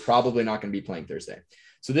Eckler's probably not going to be playing Thursday.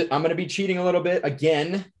 So I'm going to be cheating a little bit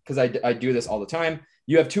again because I do this all the time.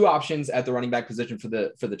 You have 2 options at the running back position for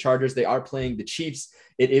the Chargers. They are playing the Chiefs.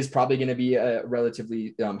 It is probably going to be a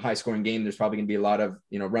relatively high scoring game. There's probably going to be a lot of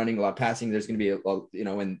running, a lot of passing. There's going to be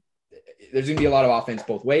and there's going to be a lot of offense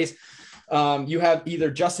both ways. You have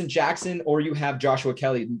either Justin Jackson or you have Joshua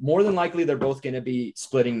Kelly. More than likely, they're both going to be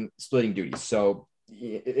splitting duties. So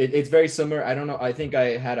it's very similar. I don't know. I think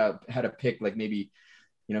I had a pick like maybe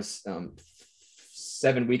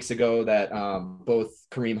 7 weeks ago that both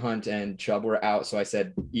Kareem Hunt and Chubb were out. So I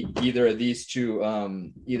said either of these two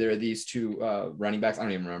running backs. I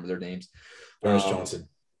don't even remember their names. Ernest Johnson.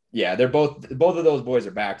 Yeah, they're both of those boys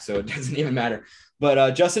are back, so it doesn't even matter.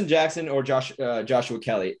 But Justin Jackson or Joshua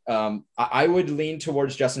Kelly, I would lean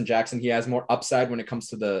towards Justin Jackson. He has more upside when it comes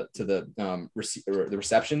to the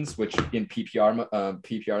receptions, which in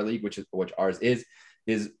PPR league, which ours is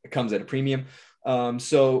comes at a premium.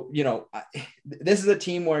 So this is a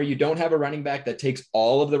team where you don't have a running back that takes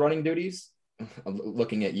all of the running duties. I'm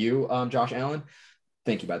looking at you, Josh Allen.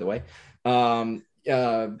 Thank you, by the way.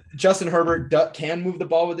 Justin Herbert can move the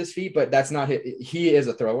ball with his feet, but that's not he is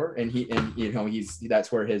a thrower, and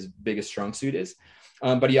that's where his biggest strong suit is.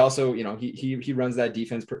 But he also, he runs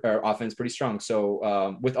that offense pretty strong.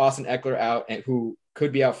 So with Austin Eckler out, and who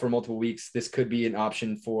could be out for multiple weeks. This could be an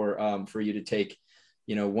option for you to take,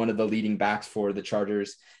 one of the leading backs for the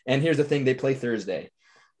Chargers. And here's the thing, they play Thursday.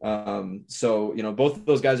 So, both of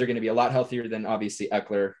those guys are going to be a lot healthier than obviously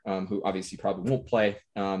Eckler, who obviously probably won't play.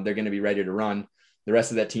 They're going to be ready to run. The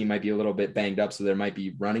rest of that team might be a little bit banged up, so they might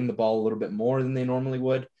be running the ball a little bit more than they normally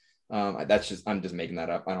would. I'm just making that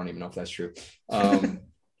up. I don't even know if that's true.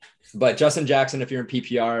 But Justin Jackson, if you're in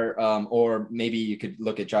PPR, or maybe you could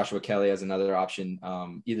look at Joshua Kelly as another option.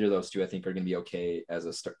 Either of those two, I think, are going to be okay as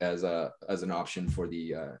an option for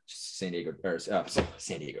the San Diego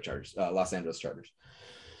Chargers, Los Angeles Chargers.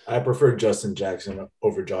 I prefer Justin Jackson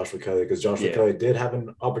over Joshua Kelly because Joshua Kelly did have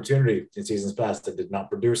an opportunity in seasons past that did not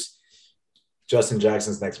produce. Justin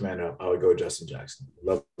Jackson's next man up. I would go Justin Jackson.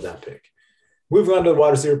 Love that pick. Moving on to the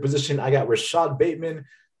wide receiver position, I got Rashad Bateman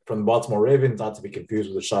from the Baltimore Ravens, not to be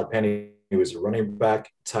confused with Rashad Penny. He was a running back.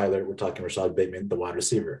 Tyler, we're talking Rashad Bateman, the wide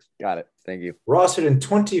receiver. Got it. Thank you. Rostered in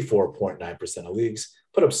 24.9% of leagues,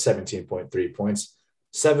 put up 17.3 points,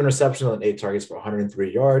 7 receptions on 8 targets for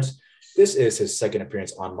 103 yards. This is his second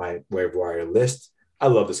appearance on my waiver wire list. I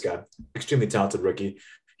love this guy. Extremely talented rookie.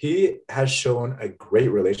 He has shown a great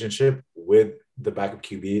relationship with the backup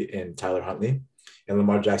QB in Tyler Huntley. And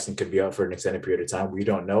Lamar Jackson could be out for an extended period of time. We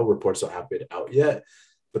don't know. Reports don't have it out yet.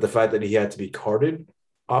 But the fact that he had to be carted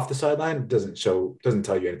off the sideline doesn't tell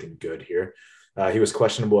you anything good here. He was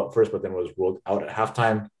questionable at first, but then was ruled out at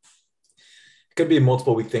halftime. It could be a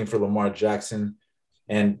multiple week thing for Lamar Jackson.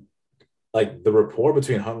 And like the rapport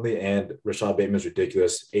between Huntley and Rashad Bateman is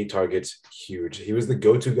ridiculous. 8 targets, huge. He was the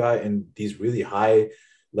go-to guy in these really high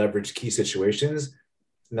leverage key situations.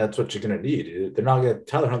 And that's what you're going to need.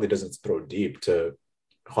 Tyler Huntley doesn't throw deep to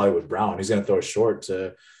Hollywood Brown. He's going to throw short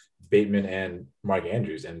to Bateman and Mark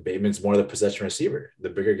Andrews. And Bateman's more of the possession receiver, the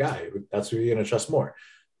bigger guy. That's who you're going to trust more.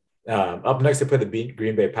 Up next, they play the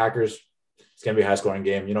Green Bay Packers. It's going to be a high-scoring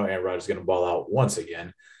game. Aaron Rodgers is going to ball out once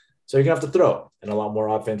again. So you're going to have to throw and a lot more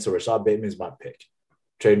offense. So Rashad Bateman is my pick.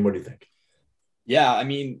 Tradon, what do you think? Yeah, I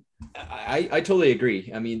mean, I totally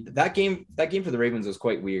agree. I mean, that game for the Ravens was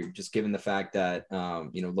quite weird, just given the fact that,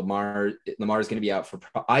 Lamar is going to be out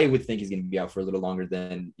I would think he's going to be out for a little longer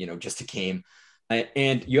than, just a game.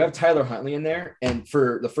 And you have Tyler Huntley in there. And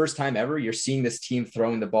for the first time ever, you're seeing this team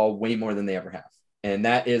throwing the ball way more than they ever have. And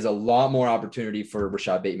that is a lot more opportunity for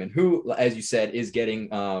Rashad Bateman, who, as you said, is getting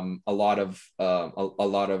a lot of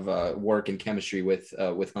work and chemistry with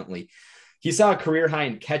Huntley. He saw a career high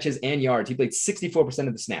in catches and yards. He played 64%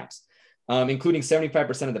 of the snaps, including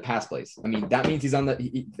 75% of the pass plays. I mean, that means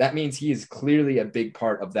that means he is clearly a big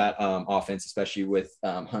part of that offense, especially with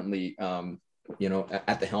Huntley,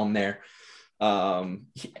 at the helm there.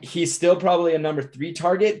 He's still probably a number 3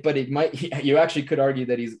 target, but you actually could argue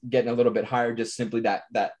that he's getting a little bit higher, just simply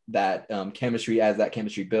that chemistry, as that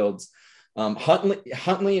chemistry builds.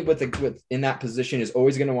 Huntley in that position is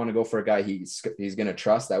always going to want to go for a guy he's going to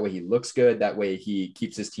trust. That way he looks good. That way he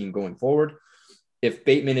keeps his team going forward. If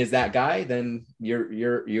Bateman is that guy, then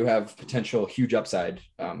you have potential huge upside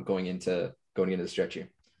going into the stretch here.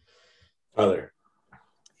 Tyler.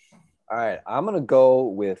 All right, I'm going to go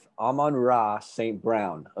with Amon-Ra St.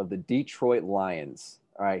 Brown of the Detroit Lions.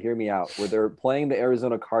 All right, hear me out. Where they're playing the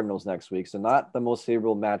Arizona Cardinals next week, so not the most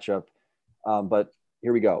favorable matchup, but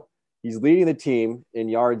here we go. He's leading the team in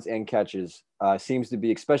yards and catches. Seems to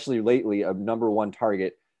be, especially lately, a number 1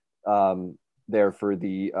 target there for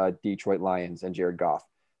the Detroit Lions and Jared Goff.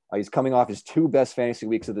 He's coming off his 2 best fantasy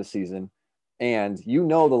weeks of the season, and the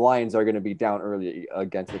Lions are going to be down early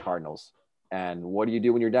against the Cardinals. And what do you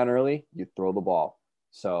do when you're down early? You throw the ball.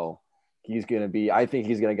 So I think he's going to be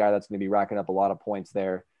a guy that's going to be racking up a lot of points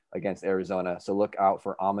there against Arizona. So look out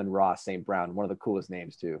for Amon-Ra St. Brown, one of the coolest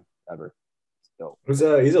names too ever. So he's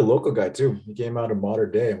a local guy too. He came out of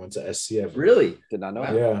Modern Day and went to SCF. Really? Did not know.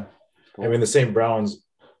 Yeah. Cool. I mean, the same Browns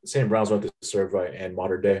went to Survey and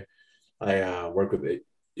Modern Day. I worked with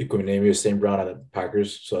Equinemius St. Brown on the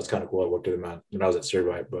Packers, so that's kind of cool. I worked with him when I was at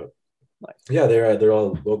Survey, but nice. Yeah, they're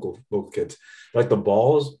all local kids. Like the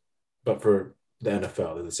Balls, but for the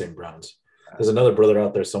NFL, they're the same Browns. There's another brother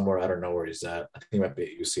out there somewhere. I don't know where he's at. I think he might be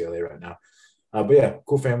at UCLA right now. But yeah,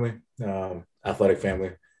 cool family, athletic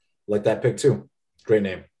family. Like that pick too. Great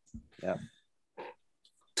name. Yeah.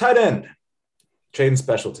 Tight end, Tradon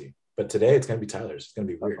specialty. But today it's going to be Tyler's. It's going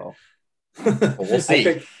to be weird. Well, we'll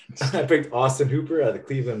see. I picked Austin Hooper at the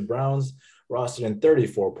Cleveland Browns, rostered in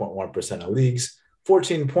 34.1% of leagues.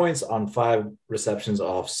 14 points on 5 receptions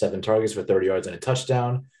off 7 targets for 30 yards and a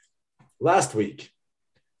touchdown. Last week,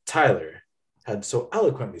 Tyler had so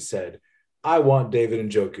eloquently said, I want David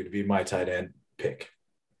Njoku to be my tight end pick.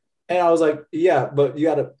 And I was like, yeah, but you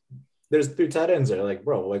got to there's 3 tight ends there. Like,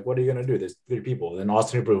 bro, like, what are you gonna do? There's 3 people. Then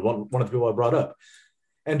Austin Hooper, one of the people I brought up.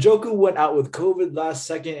 And Joku went out with COVID last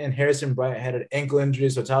second, and Harrison Bryant had an ankle injury.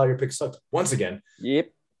 So Tyler, your pick sucked once again.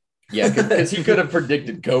 Yep. Yeah, because he could have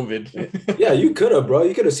predicted COVID. Yeah, you could have, bro.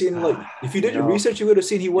 You could have seen, like, if you did your research, you would have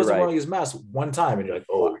seen he wasn't right. wearing his mask one time, and you're like,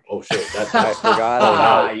 oh shit, I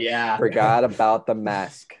forgot yeah. forgot about the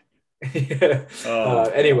mask. Yeah.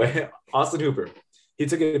 Anyway, Austin Hooper, he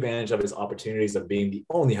took advantage of his opportunities of being the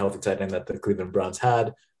only healthy tight end that the Cleveland Browns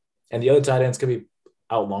had, and the other tight ends could be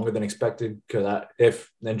out longer than expected because if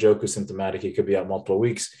Njoku is symptomatic, he could be out multiple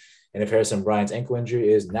weeks, and if Harrison Bryant's ankle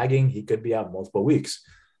injury is nagging, he could be out multiple weeks.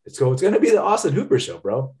 It's going to be the Austin Hooper show,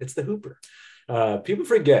 bro. It's the Hooper. People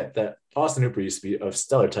forget that Austin Hooper used to be a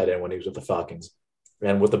stellar tight end when he was with the Falcons,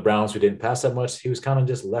 and with the Browns, who didn't pass that much, he was kind of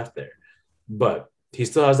just left there, but he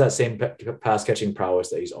still has that same pass catching prowess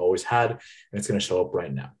that he's always had, and it's going to show up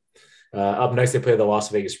right now. Up next, they play the Las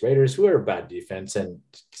Vegas Raiders, who are a bad defense, and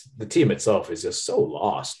the team itself is just so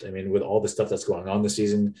lost. I mean, with all the stuff that's going on this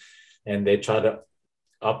season, and they try to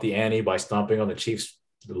up the ante by stomping on the Chiefs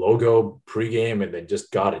logo pregame, and then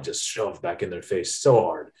just got it just shoved back in their face so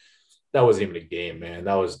hard. That wasn't even a game, man.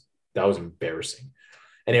 That was embarrassing.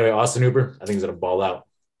 Anyway, Austin Hooper, I think he's going to ball out.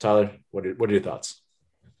 Tyler, what are your thoughts?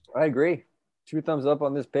 I agree. 2 thumbs up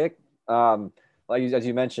on this pick. As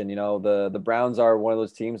you mentioned, the Browns are one of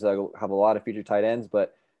those teams that have a lot of future tight ends,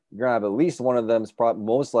 but you're going to have at least one of them is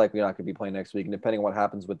most likely not going to be playing next week. And depending on what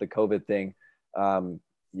happens with the COVID thing,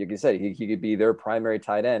 like you said, he could be their primary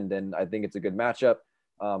tight end. And I think it's a good matchup.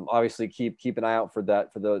 Obviously keep an eye out for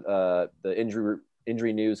that, for the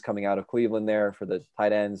injury news coming out of Cleveland there for the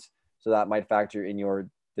tight ends. So that might factor in your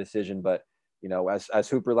decision. But, as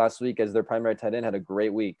Hooper last week, as their primary tight end, had a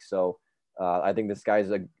great week. So I think this guy's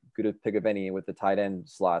a good pick of any with the tight end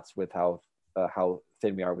slots with how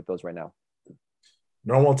thin we are with those right now.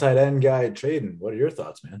 Normal tight end guy, Tradon. What are your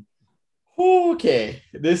thoughts, man? Okay,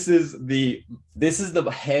 this is the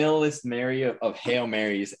hailest Mary of Hail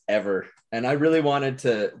Marys ever, and I really wanted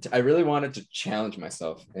to challenge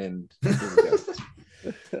myself. And here we go.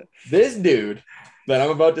 This dude that I'm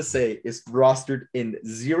about to say is rostered in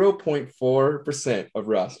 0.4% of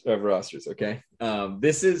rosters. Okay,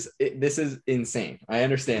 this is insane. I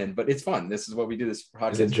understand, but it's fun. This is what we do. This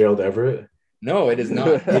podcast. Is it Gerald Everett? No, it is not.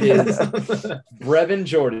 It is Brevin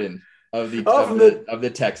Jordan of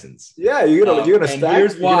the Texans. Yeah, you're gonna stack.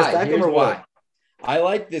 Here's why. Here's why. I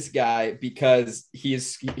like this guy because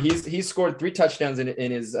he's scored 3 touchdowns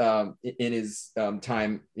in his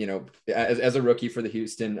time, as a rookie for the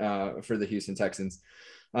Houston Texans.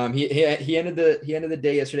 He ended the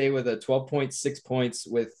day yesterday with a 12.6 points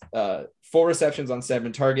with 4 receptions on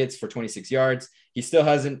 7 targets for 26 yards. He still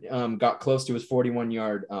hasn't got close to his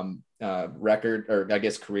 41-yard record, or I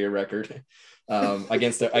guess career record,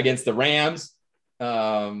 against the Rams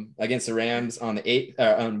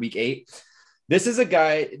on week 8. This is a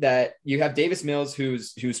guy that you have Davis Mills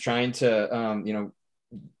who's trying to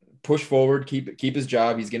push forward, keep his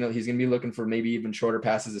job. He's gonna be looking for maybe even shorter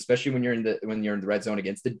passes, especially when you're in the red zone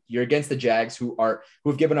against the Jags who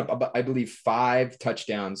have given up, I believe, 5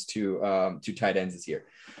 touchdowns to tight ends this year.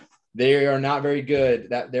 They are not very good.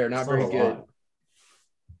 They're not very good,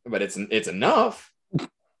 but it's enough.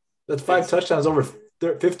 That's 5 touchdowns over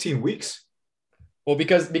 15 weeks. Well,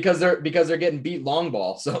 because they're getting beat long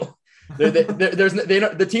ball, so.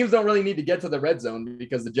 The teams don't really need to get to the red zone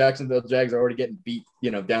because the Jacksonville Jags are already getting beat,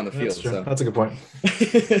 down the field. So that's a good point.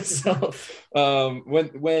 So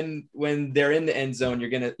when they're in the end zone,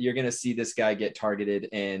 you're gonna see this guy get targeted.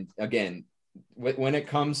 And again, when it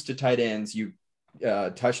comes to tight ends,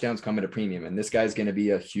 touchdowns come at a premium, and this guy's gonna be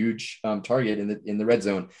a huge target in the red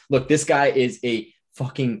zone. Look, this guy is a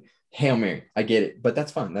fucking Hail Mary. I get it, but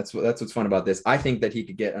that's fun. That's what's fun about this. I think that he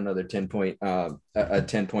could get another 10-point, a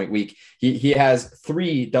 10-point week. He has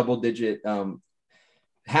 3 double-digit.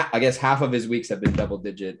 I guess half of his weeks have been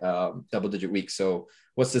double-digit weeks. So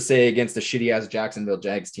what's to say against the shitty-ass Jacksonville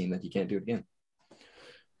Jags team that he can't do it again?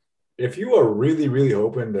 If you are really, really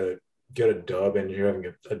hoping to get a dub and you're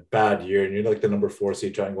having a bad year and you're like the number 4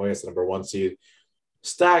 seed trying going against the number 1 seed,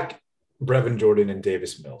 stack Brevin Jordan and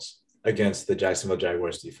Davis Mills against the Jacksonville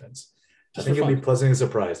Jaguars defense. I think you'll be pleasantly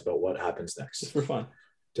surprised about what happens next. Just for fun.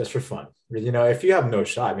 If you have no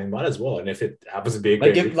shot, I mean, might as well. And if it happens to be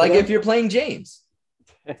if you're playing James.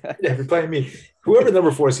 Yeah, if you're playing me, whoever number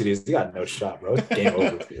 4 seed is, you got no shot, bro. It's game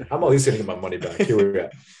over. I'm at least going to get my money back. Here we're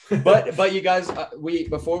at. but you guys,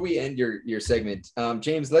 before we end your segment,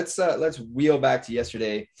 James, let's wheel back to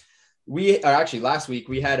yesterday. Last week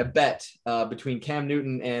we had a bet between Cam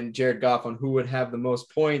Newton and Jared Goff on who would have the most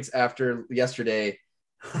points after yesterday.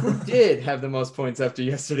 Who did have the most points after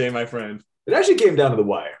yesterday, my friend? It actually came down to the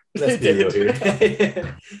wire. Let's be real It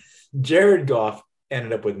here. Jared Goff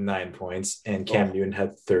ended up with 9 points, and Cam Newton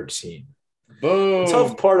had 13. Boom. The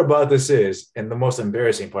tough part about this is, and the most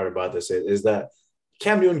embarrassing part about this is that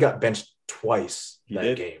Cam Newton got benched twice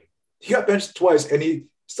that game. He got benched twice, and he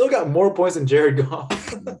still got more points than Jared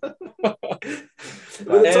Goff.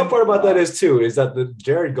 But the tough part about that is that the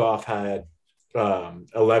Jared Goff had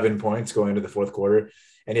 11 points going into the fourth quarter,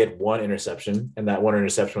 and he had one interception, and that one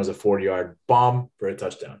interception was a 40-yard bomb for a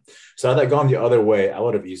touchdown. So had that gone the other way, I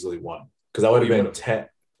would have easily won because that would have been 10.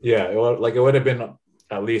 Yeah, it would have been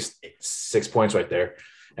at least 6 points right there.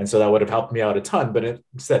 And so that would have helped me out a ton, but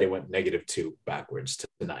instead it went -2 backwards to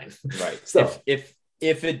 9. Right. So if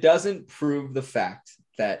it doesn't prove the fact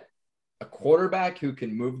that a quarterback who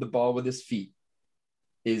can move the ball with his feet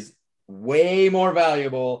is way more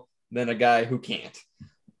valuable than a guy who can't.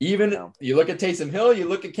 Even you look at Taysom Hill, you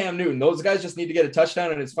look at Cam Newton, those guys just need to get a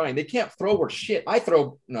touchdown and it's fine. They can't throw worth shit. I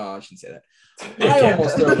shouldn't say that. I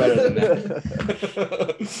almost throw better than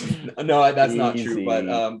that. No, that's not true.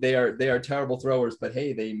 But they are terrible throwers. But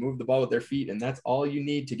hey, they move the ball with their feet, and that's all you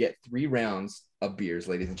need to get 3 rounds of beers,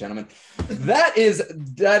 ladies and gentlemen. That is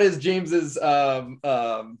James's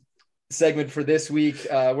segment for this week.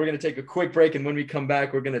 We're gonna take a quick break, and when we come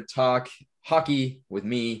back, we're gonna talk hockey with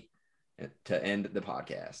me to end the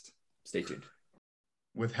podcast. Stay tuned.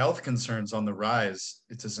 With health concerns on the rise,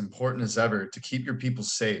 it's as important as ever to keep your people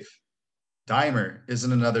safe. Dimer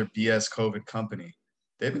isn't another BS COVID company.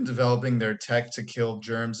 They've been developing their tech to kill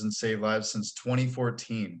germs and save lives since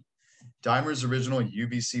 2014. Dimer's original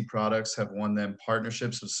UVC products have won them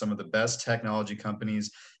partnerships with some of the best technology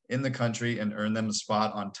companies in the country and earned them a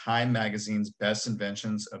spot on Time Magazine's Best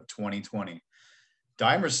Inventions of 2020.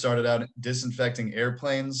 Dimer started out disinfecting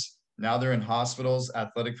airplanes. Now they're in hospitals,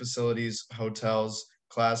 athletic facilities, hotels,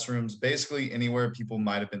 classrooms, basically anywhere people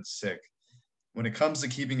might have been sick. When it comes to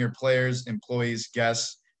keeping your players, employees,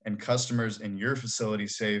 guests, and customers in your facility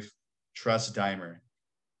safe, trust Dimer.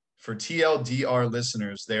 For TLDR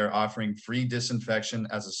listeners, they are offering free disinfection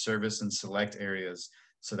as a service in select areas.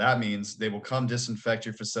 So that means they will come disinfect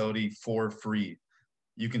your facility for free.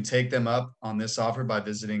 You can take them up on this offer by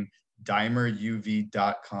visiting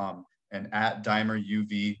dimeruv.com and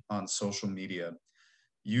 @dimeruv on social media.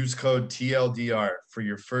 Use code TLDR for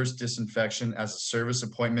your first disinfection as a service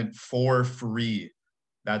appointment for free.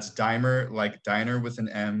 That's Dimer, like diner with an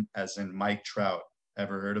M, as in Mike Trout.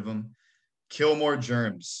 Ever heard of him? Kill more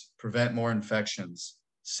germs, prevent more infections,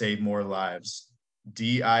 save more lives.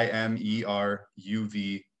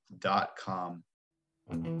 dimeruv.com.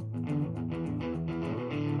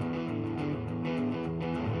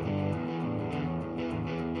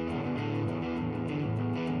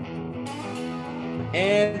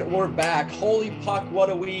 And we're back. Holy puck, what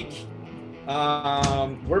a week.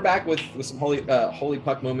 We're back with some holy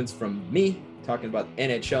puck moments from me, talking about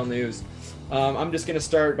NHL news. I'm just going to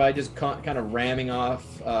start by just kind of railing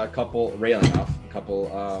off a couple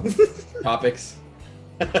topics.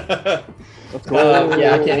 Let's go.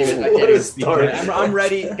 Yeah, I can't even speak. I'm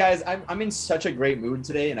ready, guys. I'm in such a great mood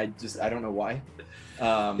today, and I don't know why.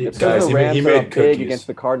 It's Guys, he made cookies big against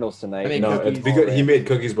the Cardinals tonight. It's because he made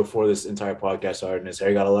cookies before this entire podcast started, and his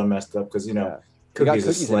hair got a little messed up because cookies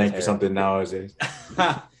is slang for something nowadays.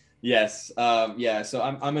 Yes. So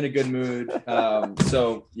I'm in a good mood.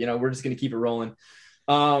 So we're just gonna keep it rolling.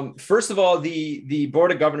 First of all, the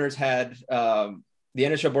board of governors had the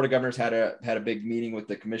NHL board of governors had a big meeting with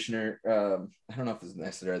the commissioner. I don't know if it's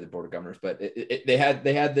necessarily the board of governors, but they had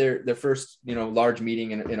their first large meeting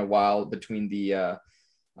in a while between the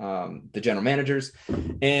general managers,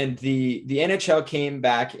 and the NHL came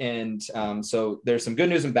back, and so there's some good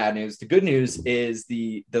news and bad news. The good news is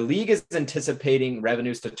the league is anticipating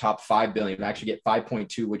revenues to top $5 billion, actually get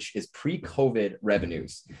 5.2, which is pre-COVID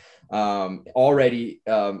revenues already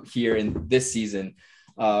here in this season.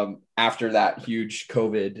 After that huge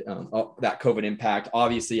COVID impact,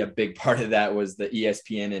 obviously a big part of that was the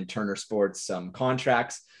ESPN and Turner Sports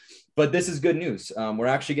contracts. But this is good news. We're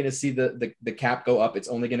actually going to see the cap go up. It's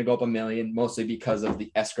only going to go up $1 million, mostly because of the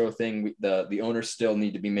escrow thing. The owners still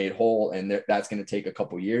need to be made whole, and that's going to take a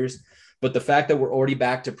couple years. But the fact that we're already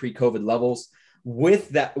back to pre-COVID levels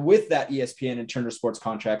with that ESPN and Turner Sports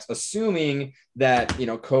contracts, assuming that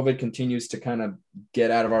COVID continues to kind of get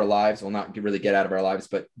out of our lives. Well, not really get out of our lives,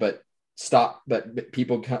 but stop. But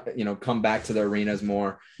people come back to the arenas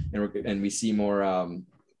more, and we see more.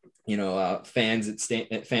 Fans in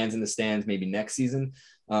the stands maybe next season.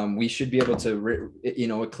 we should be able to,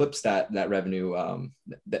 eclipse that revenue,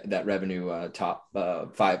 top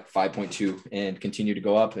 5.2 and continue to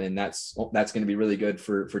go up. And that's going to be really good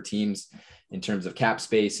for teams in terms of cap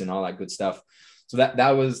space and all that good stuff. So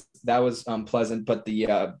that was pleasant. But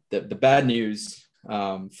the bad news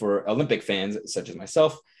for Olympic fans such as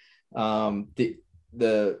myself,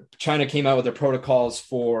 the China came out with their protocols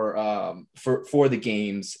for the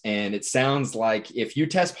games, and it sounds like if you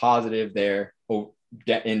test positive there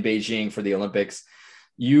in Beijing for the Olympics,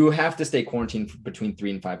 you have to stay quarantined for between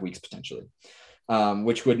 3 and 5 weeks potentially,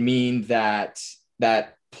 which would mean that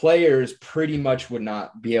players pretty much would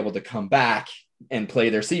not be able to come back and play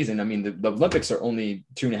their season. I mean, the Olympics are only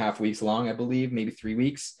 2.5 weeks long, I believe, maybe 3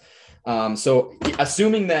 weeks. So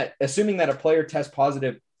assuming that a player tests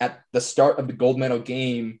positive at the start of the gold medal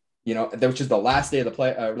game, which is the last day of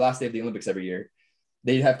last day of the Olympics every year,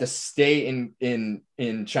 they'd have to stay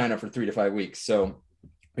in China for 3 to 5 weeks. So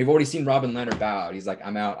we've already seen Robin Leonard bow out. He's like,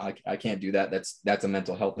 I'm out. I can't do that. That's a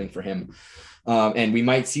mental health thing for him. And we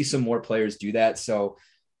might see some more players do that. So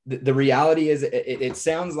the reality is it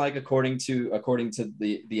sounds like according to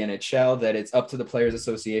the NHL that it's up to the Players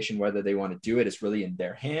Association whether they want to do it. It's really in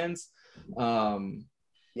their hands.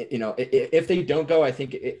 If they don't go, I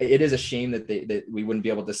think it is a shame that we wouldn't be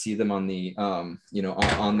able to see them on the on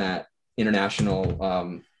that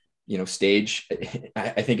international stage.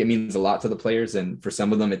 I think it means a lot to the players, and for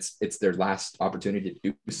some of them it's their last opportunity to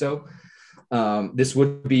do so. This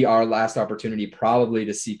would be our last opportunity probably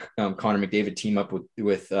to see Connor McDavid team up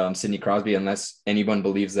with Sidney Crosby, unless anyone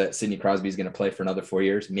believes that Sidney Crosby is going to play for another 4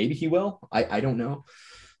 years. Maybe he will. I don't know.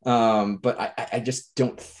 But I just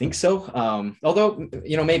don't think so. Although,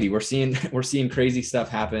 maybe we're seeing crazy stuff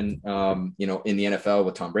happen, in the NFL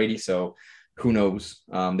with Tom Brady. So who knows?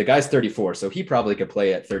 The guy's 34, so he probably could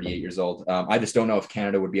play at 38 years old. I just don't know if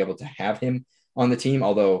Canada would be able to have him on the team.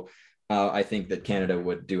 Although I think that Canada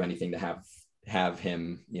would do anything to have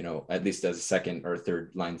him, at least as a second or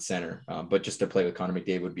third line center. But just to play with Connor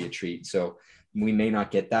McDavid would be a treat. So we may not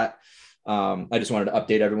get that. I just wanted to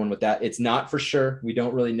update everyone with that. It's not for sure. We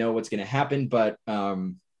don't really know what's going to happen, but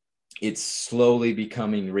it's slowly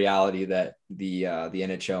becoming reality that the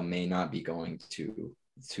NHL may not be going to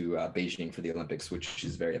Beijing for the Olympics, which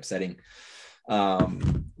is very upsetting.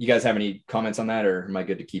 You guys have any comments on that, or am I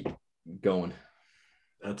good to keep going?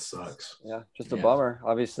 That sucks. Yeah, just a bummer.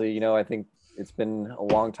 Obviously, I think it's been a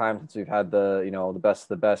long time since we've had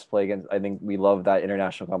the best play against. I think we love that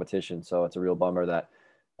international competition, so it's a real bummer that.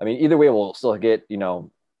 I mean, either way, we'll still get,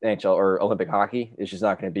 NHL or Olympic hockey. It's just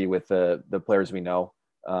not going to be with the players we know,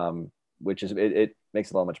 which is it makes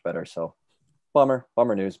it a lot much better. So, bummer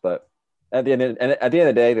news. But at the end of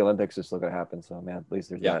the day, the Olympics are still going to happen. So, man, at least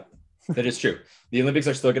there's that. That is true. The Olympics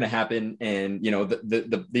are still going to happen, and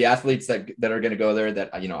the athletes that are going to go there. That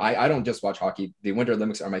I don't just watch hockey. The Winter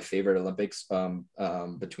Olympics are my favorite Olympics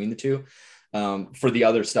between the two. For the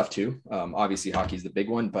other stuff too. Obviously hockey is the big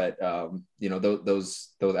one, but those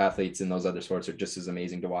athletes in those other sports are just as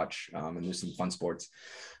amazing to watch. And there's some fun sports.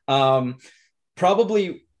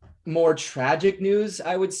 Probably more tragic news,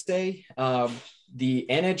 I would say. The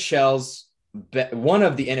NHL's one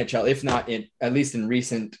of the NHL, if not at least in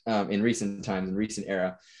recent times, in recent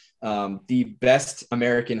era, the best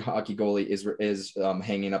American hockey goalie is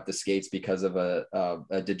hanging up the skates because of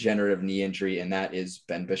a degenerative knee injury, and that is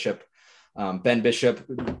Ben Bishop. Ben Bishop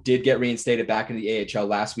did get reinstated back in the AHL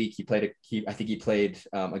last week. I think he played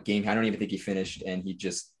a game. I don't even think he finished, and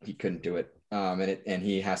he couldn't do it. And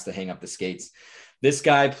he has to hang up the skates. This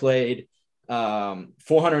guy played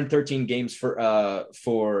 413 games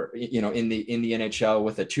for in the NHL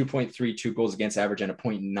with a 2.32 goals against average and a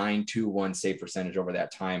 .921 save percentage over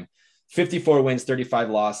that time. 54 wins, 35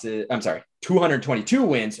 losses. I'm sorry, 222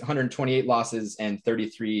 wins, 128 losses, and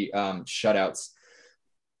 33 shutouts.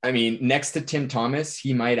 I mean, next to Tim Thomas,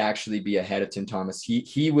 he might actually be ahead of Tim Thomas.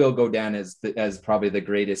 He will go down as probably the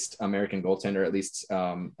greatest American goaltender, at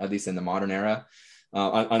least in the modern era.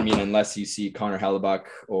 I mean, unless you see Connor Hellebuck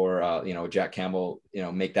or Jack Campbell,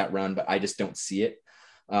 make that run, but I just don't see it.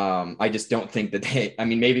 I just don't think that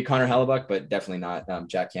maybe Connor Hellebuck, but definitely not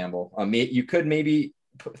Jack Campbell. You could maybe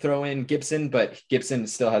throw in Gibson, but Gibson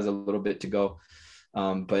still has a little bit to go.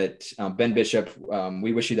 But Ben Bishop,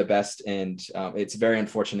 we wish you the best, and it's very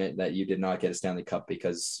unfortunate that you did not get a Stanley Cup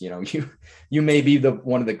because you may be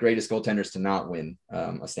one of the greatest goaltenders to not win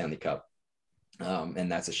a Stanley Cup, and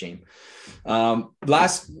that's a shame.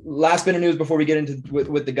 Last bit of news before we get into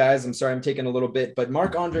with the guys. I'm sorry I'm taking a little bit, but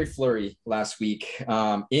Marc-Andre Fleury last week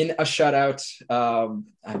in a shutout.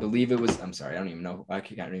 I believe it was. I'm sorry, I don't even know. I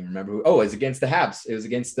can't even remember who. Oh, it was against the Habs. It was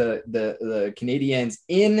against the Canadiens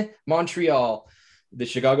in Montreal. The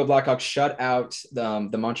Chicago Blackhawks shut out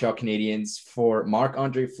the Montreal Canadiens for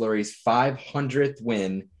Marc-Andre Fleury's 500th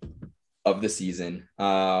win of the season.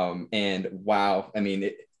 And wow, I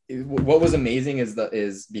mean, what was amazing is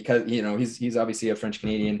because, you know, he's obviously a French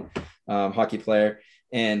Canadian hockey player,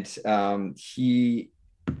 and he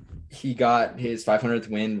got his 500th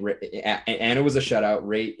win, and it was a shutout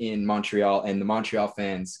right in Montreal, and the Montreal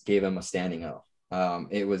fans gave him a standing O.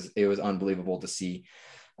 It was unbelievable to see.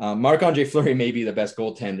 Marc-Andre Fleury may be the best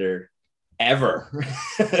goaltender ever.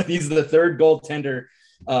 He's the third goaltender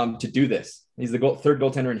to do this. He's the third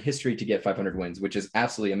goaltender in history to get 500 wins, which is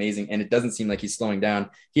absolutely amazing. And it doesn't seem like he's slowing down.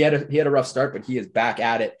 He had a rough start, but he is back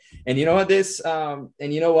at it. And you know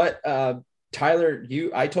what, Tyler,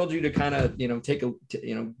 I told you to kind of, you know,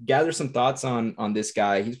 gather some thoughts on this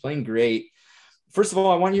guy. He's playing great. First of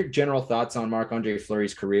all, I want your general thoughts on Marc-Andre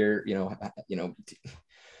Fleury's career. You know,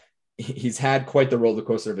 he's had quite the roller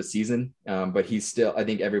coaster of a season, but he's still, I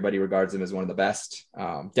think everybody regards him as one of the best,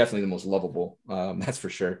 definitely the most lovable. That's for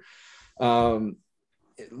sure.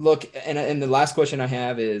 Look, and the last question I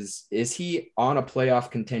have is he on a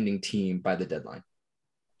playoff contending team by the deadline?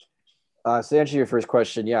 So to answer your first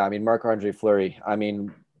question, yeah, I mean, Marc-Andre Fleury, I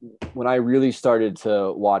mean, when I really started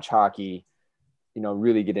to watch hockey, you know,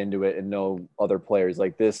 really get into it and know other players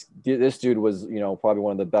like this dude was, you know, probably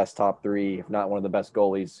one of the best top three, if not one of the best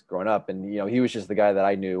goalies growing up. And, you know, he was just the guy that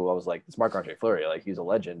I knew. I was like, it's Marc-Andre Fleury. Like, he's a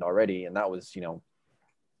legend already. And that was, you know,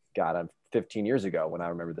 God, 15 years ago when I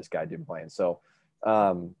remember this guy doing playing. So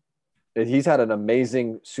he's had an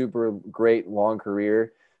amazing, super great long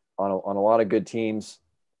career on a lot of good teams.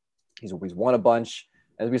 He's won a bunch.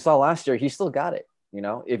 As we saw last year, he still got it. You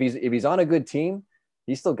know, if he's on a good team,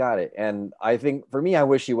 he still got it. And I think for me, I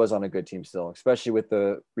wish he was on a good team still, especially with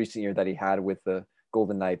the recent year that he had with the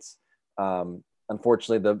Golden Knights.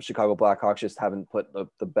 Unfortunately, the Chicago Blackhawks just haven't put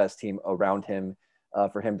the best team around him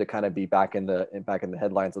for him to kind of be back in the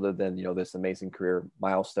headlines, other than, you know, this amazing career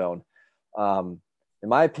milestone. In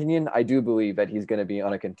my opinion, I do believe that he's going to be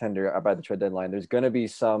on a contender by the trade deadline. There's going to be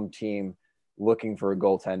some team looking for a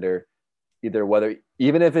goaltender,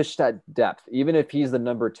 even if it's that depth, even if he's the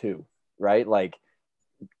number 2, right? Like,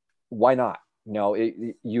 why not? You know,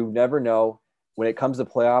 you never know. When it comes to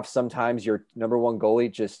playoffs, sometimes your number 1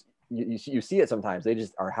 goalie just, you see it sometimes. They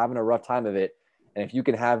just are having a rough time of it. And if you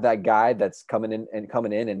can have that guy that's coming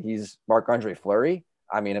in and he's Marc-Andre Fleury,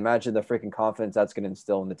 I mean, imagine the freaking confidence that's going to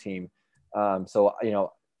instill in the team. So, you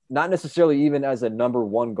know, not necessarily even as a number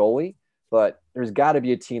 1 goalie, but there's got to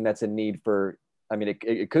be a team that's in need for, I mean,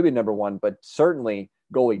 it could be number 1, but certainly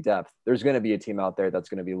goalie depth. There's going to be a team out there that's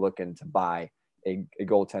going to be looking to buy a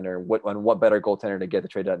goaltender. What better goaltender to get the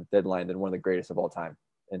trade deadline than one of the greatest of all time,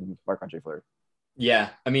 in Marc-Andre Fleury? Yeah.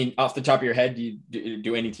 I mean, off the top of your head,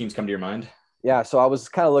 do any teams come to your mind? Yeah. So I was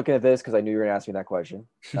kind of looking at this because I knew you were going to ask me that question.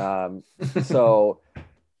 So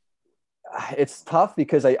it's tough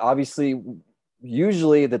because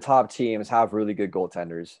usually the top teams have really good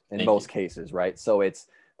goaltenders in most cases, right? So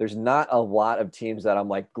there's not a lot of teams that I'm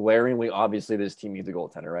like glaringly, obviously this team needs a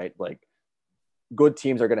goaltender, right? Like, good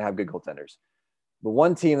teams are going to have good goaltenders. The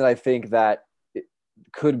one team that I think that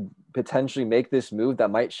could potentially make this move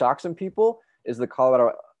that might shock some people is the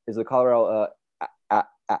Colorado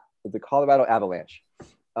Avalanche.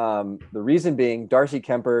 The reason being, Darcy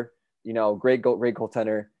Kemper, you know, great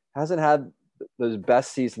goaltender, hasn't had the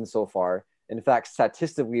best season so far. In fact,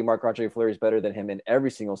 statistically, Marc-Andre Fleury is better than him in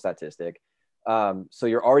every single statistic. So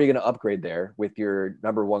you're already going to upgrade there with your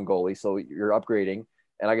number 1 goalie. So you're upgrading.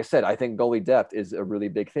 And like I said, I think goalie depth is a really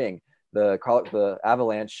big thing. The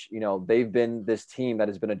Avalanche, you know, they've been this team that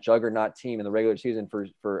has been a juggernaut team in the regular season for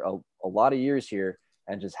a lot of years here,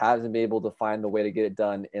 and just hasn't been able to find the way to get it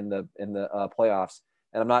done in the playoffs.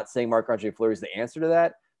 And I'm not saying Marc-Andre Fleury is the answer to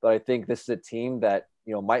that, but I think this is a team that,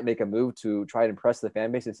 you know, might make a move to try to impress the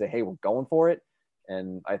fan base and say, hey, we're going for it.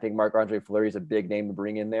 And I think Marc-Andre Fleury is a big name to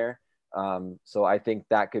bring in there. So I think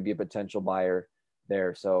that could be a potential buyer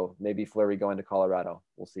there. So maybe Fleury going to Colorado.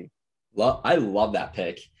 We'll see. I love that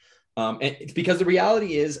pick. And it's because the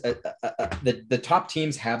reality is the top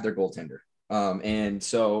teams have their goaltender. And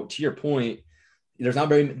so to your point, there's not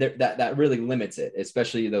very that really limits it,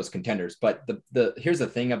 especially those contenders. But here's the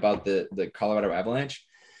thing about the Colorado Avalanche.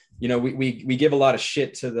 You know, we give a lot of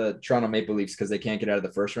shit to the Toronto Maple Leafs because they can't get out of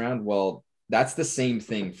the first round. Well, that's the same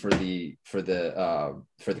thing for the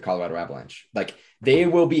Colorado Avalanche. Like, they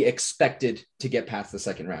will be expected to get past the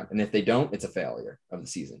second round, and if they don't, it's a failure of the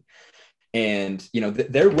season. And, you know,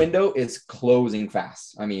 their window is closing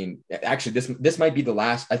fast. I mean, actually, this might be the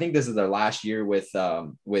last. I think this is their last year with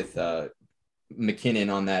McKinnon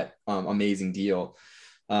on that amazing deal.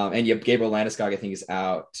 And Gabriel Landeskog, I think, is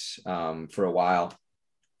out for a while.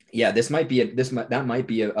 yeah, that might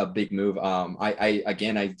be a big move.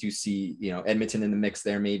 I do see, Edmonton in the mix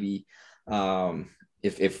there, maybe.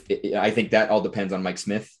 If I think that all depends on Mike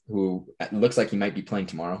Smith, who looks like he might be playing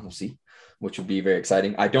tomorrow. We'll see, which would be very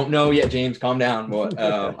exciting. I don't know yet, James. Calm down. Well,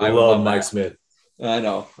 I would love love Mike that. Smith. I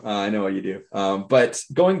know what you do. But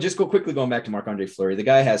going back to Marc-Andre Fleury. The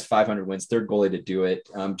guy has 500 wins, third goalie to do it,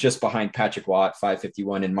 just behind Patrick Watt,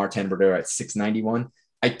 551, and Martin Brodeur at 691.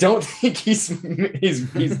 I don't think he's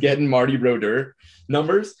getting Marty Brodeur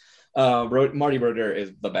numbers. Marty Brodeur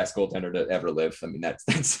is the best goaltender to ever live. I mean, that's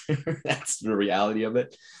that's the reality of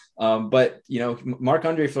it. But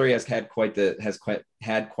Marc-Andre Fleury has had quite the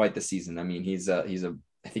season. I mean, I think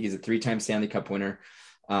he's a 3-time Stanley Cup winner.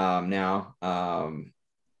 Now,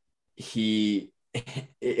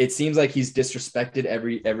 it seems like he's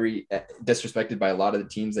disrespected disrespected by a lot of the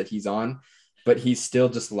teams that he's on, but he still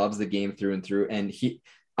just loves the game through and through. And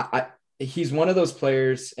he's one of those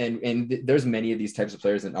players, and there's many of these types of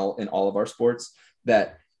players in all of our sports,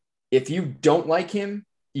 that if you don't like him,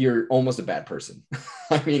 you're almost a bad person.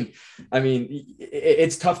 I mean,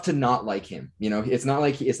 it's tough to not like him. It's not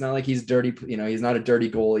like he's dirty. He's not a dirty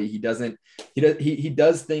goalie. He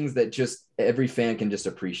does things that just every fan can just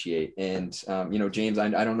appreciate. And James,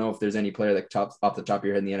 I don't know if there's any player that off the top of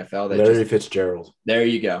your head in the NFL that Larry Fitzgerald. There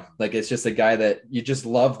you go. Like, it's just a guy that you just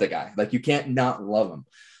love the guy. Like, you can't not love him.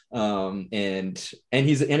 And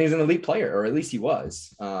he's an elite player, or at least he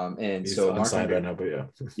was. And He's so unsigned right now, but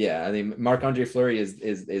yeah, I mean, Marc-Andre Fleury is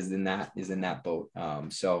in that boat.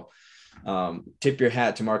 So tip your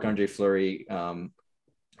hat to Marc-Andre Fleury.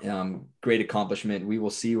 Great accomplishment. We will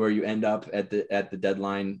see where you end up at the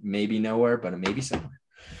deadline. Maybe nowhere, but maybe somewhere.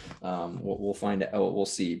 We'll find out. We'll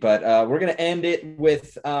see. But we're gonna end it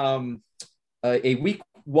with a week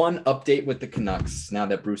one update with the Canucks now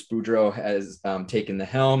that Bruce Boudreau has taken the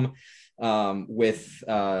helm, with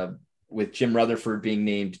Jim Rutherford being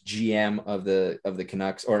named GM of the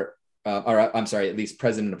Canucks, or I'm sorry, at least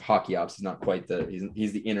president of hockey ops. He's not quite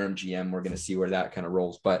he's the interim GM. We're going to see where that kind of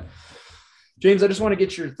rolls. But James, I just want to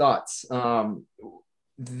get your thoughts.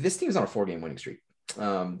 This team's on a 4-game winning streak.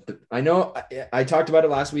 I know I talked about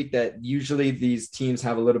it last week that usually these teams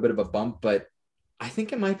have a little bit of a bump, but I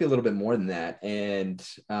think it might be a little bit more than that, and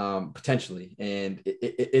potentially. And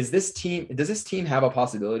does this team have a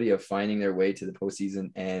possibility of finding their way to the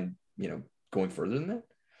postseason and going further than that?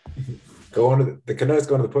 The Canucks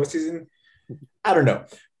going to the postseason? I don't know.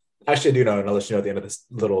 Actually, I do know, and I'll let you know at the end of this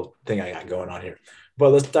little thing I got going on here. But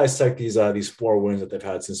let's dissect these 4 wins that they've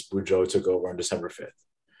had since Boudreau took over on December 5th.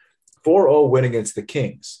 4-0 win against the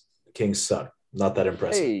Kings. The Kings suck. Not that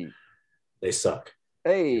impressive. Hey. They suck.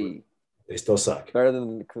 Hey. They still suck. Better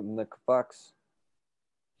than the Canucks.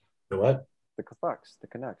 The what? The Canucks. The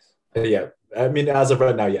Canucks. Yeah. I mean, as of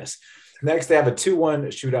right now, yes. Next, they have a 2-1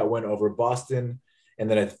 shootout win over Boston, and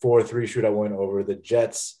then a 4-3 shootout win over the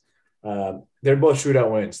Jets. They're both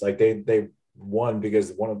shootout wins. Like, they won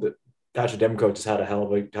because one of the Patrick Demko just had a hell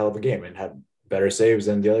of a game and had better saves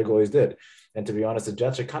than the other goalies did. And to be honest, the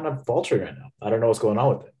Jets are kind of faltering right now. I don't know what's going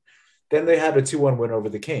on with it. Then they had a 2-1 win over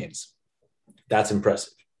the Canes. That's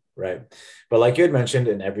impressive. Right. But like you had mentioned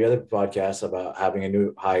in every other podcast about having a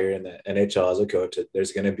new hire in the NHL as a coach,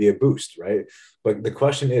 there's going to be a boost, right? But the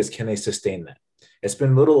question is, can they sustain that? It's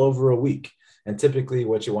been a little over a week. And typically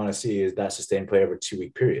what you want to see is that sustained play over a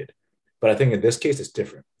 2-week period. But I think in this case, it's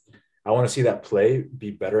different. I want to see that play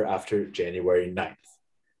be better after January 9th,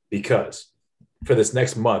 because for this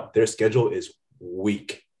next month, their schedule is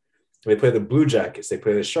weak. They play the Blue Jackets, they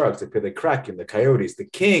play the Sharks, they play the Kraken, the Coyotes, the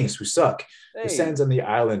Kings, who suck, the Sens, and the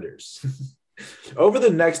Islanders. Over the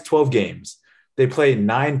next 12 games, they play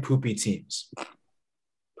 9 poopy teams.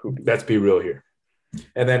 Let's be real here.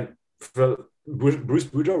 And then Bruce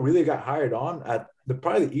Boudreau really got hired on at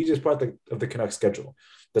probably the easiest part of the Canucks schedule.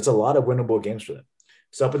 That's a lot of winnable games for them.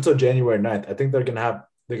 So up until January 9th, I think they're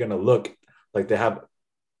going to look like they're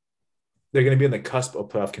going to be in the cusp of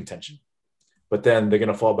playoff contention. But then they're going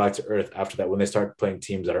to fall back to earth after that when they start playing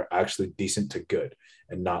teams that are actually decent to good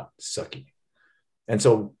and not sucky. And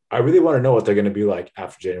so I really want to know what they're going to be like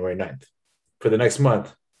after January 9th. For the next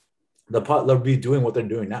month, they'll be doing what they're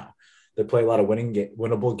doing now. They play a lot of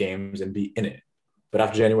winnable games and be in it. But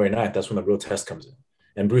after January 9th, that's when the real test comes in.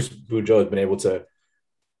 And Bruce Boudreau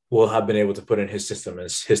will have been able to put in his system and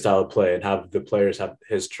his style of play and have the players have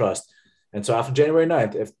his trust. And so after January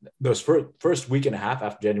 9th, if those first week and a half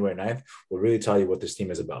after January 9th will really tell you what this team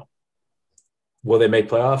is about. Will they make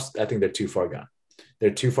playoffs? I think they're too far gone.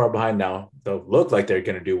 They're too far behind now. They'll look like they're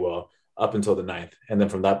going to do well up until the 9th. And then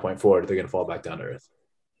from that point forward, they're going to fall back down to earth.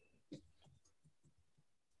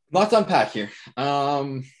 Lots to unpack here.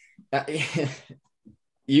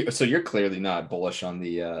 So you're clearly not bullish on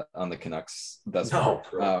the Canucks thus far.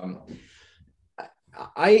 No,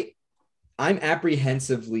 I'm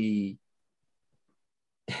apprehensively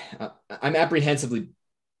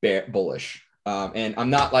bullish. And I'm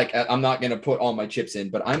not going to put all my chips in,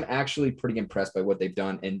 but I'm actually pretty impressed by what they've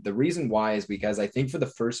done. And the reason why is because I think for the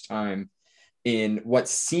first time in what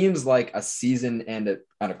seems like a season and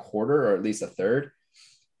a quarter, or at least a third,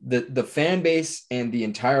 the fan base and the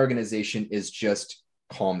entire organization is just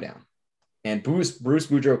calm down. And Bruce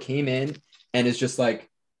Boudreau came in and is just like,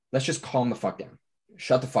 let's just calm the fuck down.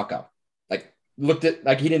 Shut the fuck up. Like,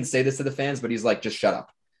 he didn't say this to the fans, but he's like, just shut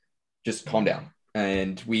up. Just calm down.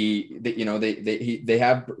 And they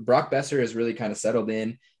have Brock Besser has really kind of settled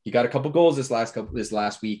in. He got a couple goals this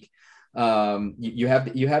last week. You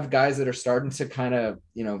have guys that are starting to kind of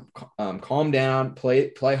calm down,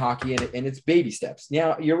 play hockey, and it's baby steps.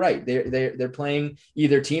 Now you're right. They're playing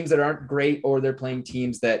either teams that aren't great or they're playing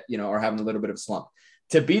teams that are having a little bit of a slump.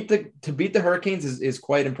 To beat the Hurricanes is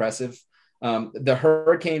quite impressive. The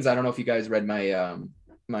Hurricanes, I don't know if you guys read my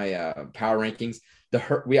power rankings.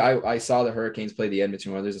 I saw the Hurricanes play the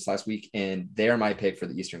Edmonton Oilers this last week, and they are my pick for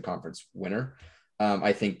the Eastern Conference winner.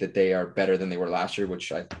 I think that they are better than they were last year,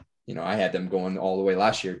 which I had them going all the way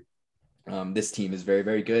last year. This team is very,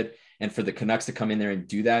 very good. And for the Canucks to come in there and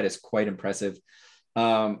do that is quite impressive.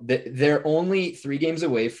 They're only 3 games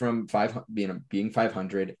away from being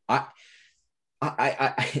 500.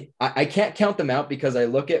 I can't count them out because I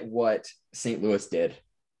look at what St. Louis did.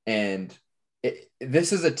 And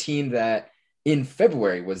this is a team that in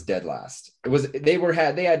February was dead last. They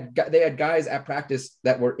had guys at practice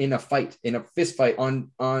that were in a fist fight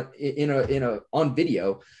on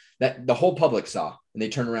video that the whole public saw, and they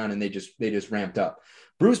turned around and they just ramped up.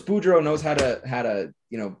 Bruce Boudreau knows how to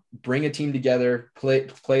bring a team together, play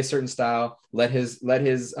a certain style, let his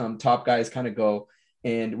top guys kind of go,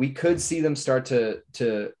 and we could see them start to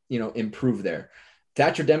improve there.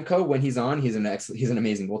 Thatcher Demko, when he's on, he's an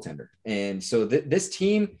amazing goaltender, and so this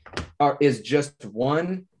team is just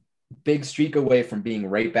one big streak away from being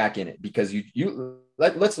right back in it. Because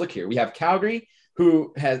let's look here. We have Calgary,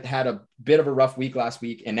 who has had a bit of a rough week last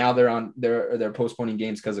week, and now they're postponing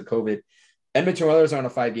games because of COVID. Edmonton Oilers are on a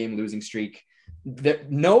 5-game losing streak.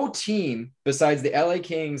 No team besides the LA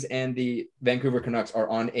Kings and the Vancouver Canucks are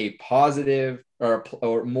on a positive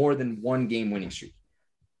or more than 1-game winning streak.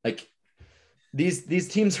 Like, these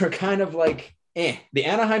teams are kind of like, The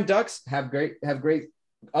Anaheim Ducks have great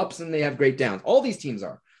ups and they have great downs. All these teams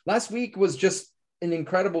are. Last week was just an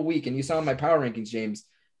incredible week, and you saw in my power rankings, James,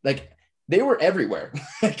 like, they were everywhere.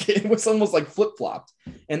 Like, it was almost like flip-flopped,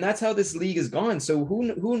 and that's how this league is gone. So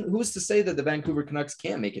who's to say that the Vancouver Canucks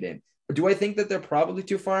can't make it in? Do I think that they're probably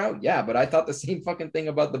too far out? Yeah, but I thought the same fucking thing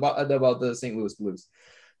about the St. Louis Blues.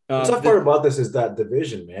 The tough part about this is that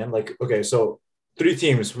division, man. Like, okay, so 3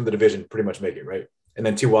 teams from the division pretty much make it, right? And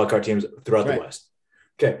then 2 wildcard teams throughout the West.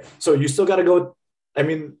 Okay, so you still got to go. I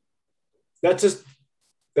mean, that's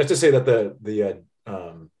to say that the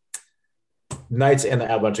Knights and the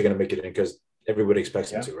Avalanche are going to make it in because everybody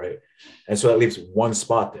expects them to, right? And so that leaves 1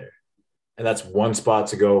 spot there, and that's 1 spot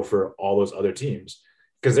to go for all those other teams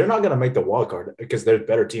because they're not going to make the wild card because there's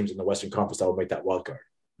better teams in the Western Conference that will make that wild card.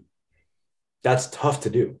 That's tough to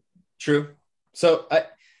do. True. So I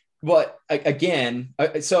guess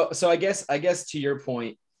to your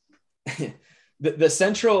point, the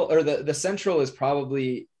Central is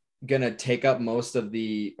probably going to take up most of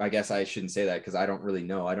the, I guess I shouldn't say that because I don't really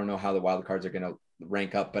know. I don't know how the wild cards are going to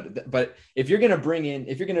rank up, but if you're going to bring in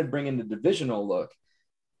the divisional look,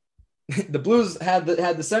 the Blues had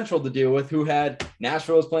the Central to deal with, who had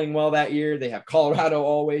Nashville was playing well that year. They have Colorado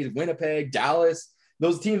always, Winnipeg, Dallas.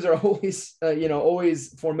 Those teams are always,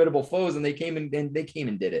 always formidable foes, and they came and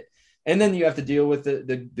did it. And then you have to deal with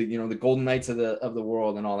the Golden Knights of the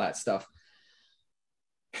world and all that stuff.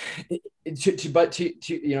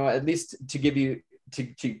 At least to give you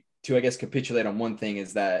to I guess capitulate on one thing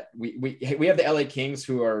is that we have the LA Kings,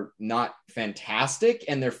 who are not fantastic,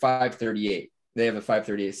 and they're 538. They have a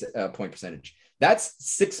 538 point percentage.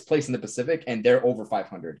 That's 6th place in the Pacific, and they're over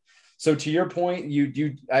 500. So to your point,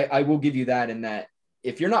 I will give you that, in that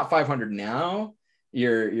if you're not 500 now,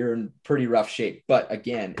 you're in pretty rough shape. But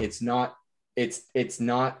again, it's not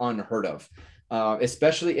unheard of,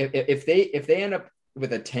 especially if they end up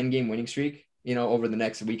with a 10-game winning streak, over the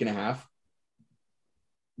next week and a half.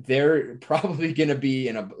 They're probably going to be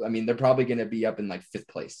they're probably going to be up in like 5th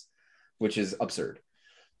place, which is absurd.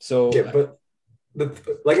 So, but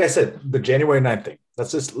like I said, the January 9th thing,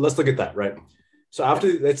 let's look at that, right? So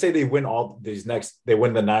after, let's say they win they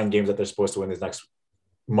win the 9 games that they're supposed to win this next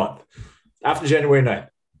month. After January 9th,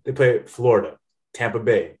 they play Florida, Tampa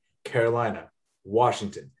Bay, Carolina,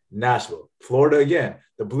 Washington, Nashville, Florida again,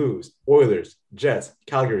 the Blues, Oilers, Jets,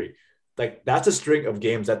 Calgary. Like, that's a string of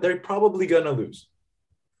games that they're probably going to lose.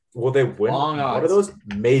 Will they win Long one odds. of those?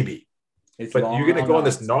 Maybe. But you're going to go on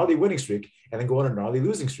this odds. gnarly winning streak and then go on a gnarly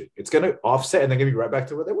losing streak. It's going to offset and then get you right back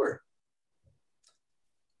to where they were.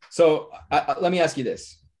 So let me ask you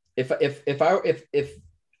this: if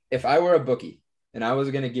I were a bookie and I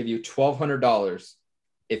was going to give you $1,200,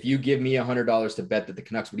 if you give me $100 to bet that the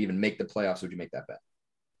Canucks would even make the playoffs, would you make that bet?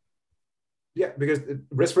 Yeah, because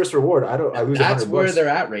risk versus reward. I lose. That's $100. where they're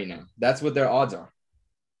at right now. That's what their odds are.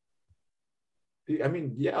 I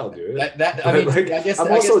mean, yeah, I'll do it. I guess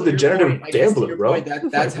I'm also a to your degenerative point- I guess to gambler, your bro.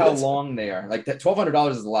 point, that's how long they are. Like that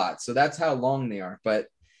 $1,200 is a lot, so that's how long they are. But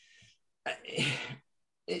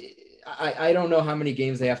I don't know how many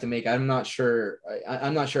games they have to make. I'm not sure.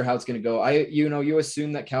 I'm not sure how it's going to go. You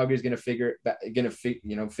assume that Calgary's going to figure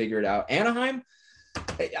it out. Anaheim,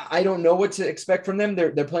 I don't know what to expect from them.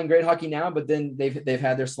 They're playing great hockey now, but then they've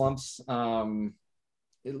had their slumps. What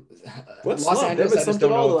Los slump? They've Angeles, been I just stumped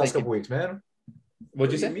don't all know the if last they couple weeks, man.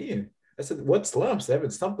 What'd you What say? do you mean? I said, what slumps? They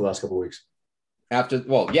haven't stumped the last couple weeks. But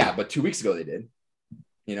 2 weeks ago they did.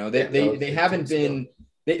 They haven't been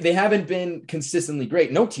they haven't been consistently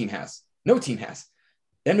great. No team has.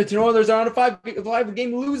 Edmonton Oilers are on a five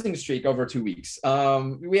game losing streak over 2 weeks.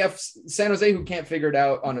 We have San Jose who can't figure it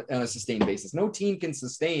out on a sustained basis. No team can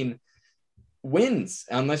sustain wins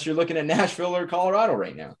unless you're looking at Nashville or Colorado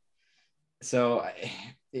right now. So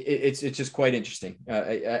it's just quite interesting.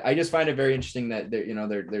 I just find it very interesting that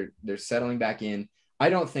they're settling back in. I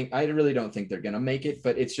really don't think they're going to make it,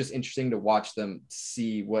 but it's just interesting to watch them,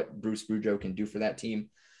 see what Bruce Boudreau can do for that team.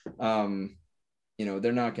 They're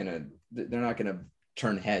not going to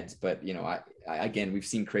turn heads, but again, we've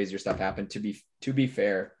seen crazier stuff happen. To be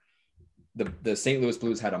fair, the St. Louis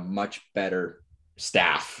Blues had a much better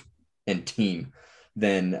staff and team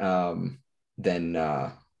than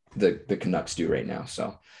the Canucks do right now.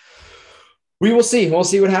 So we will see. We'll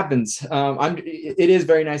see what happens. It is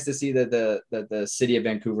very nice to see that the city of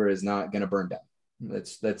Vancouver is not going to burn down.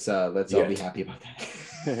 Let's all be happy about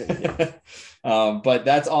that. But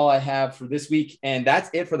that's all I have for this week, and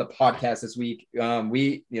that's it for the podcast this week.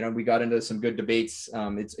 We got into some good debates.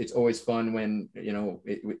 It's always fun when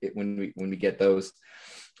when we get those.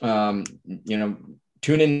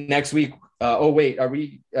 Tune in next week. Are we?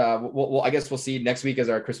 Well, I guess we'll see. Next week is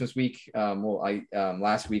our Christmas week.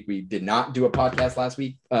 Last week we did not do a podcast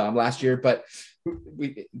last year, but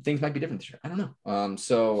things might be different this year. I don't know.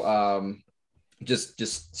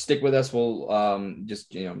 Just stick with us. We'll just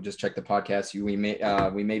check the podcast. We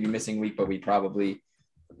may be missing a week, but we probably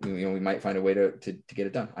we might find a way to get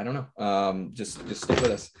it done. I don't know. Just stick with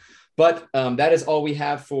us. But that is all we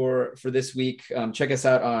have for this week. Check us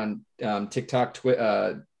out on TikTok,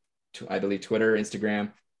 I believe Twitter,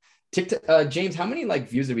 Instagram, TikTok. James, how many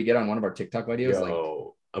views did we get on one of our TikTok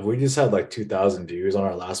videos? We just had 2,000 views on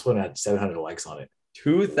our last one. And had 700 likes on it.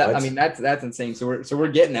 2,000. I mean, that's insane. So we're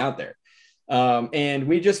getting out there. And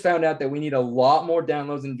we just found out that we need a lot more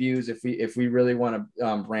downloads and views if we really want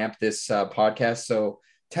to ramp this podcast. So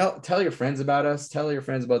tell your friends about us. Tell your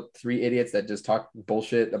friends about three idiots that just talk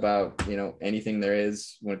bullshit about anything there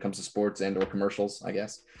is when it comes to sports and or commercials, I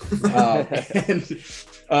guess. It's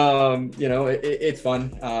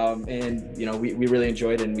fun. And we really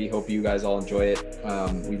enjoyed it, and we hope you guys all enjoy it.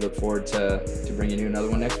 We look forward to bringing you another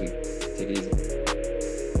one next week. Take it easy.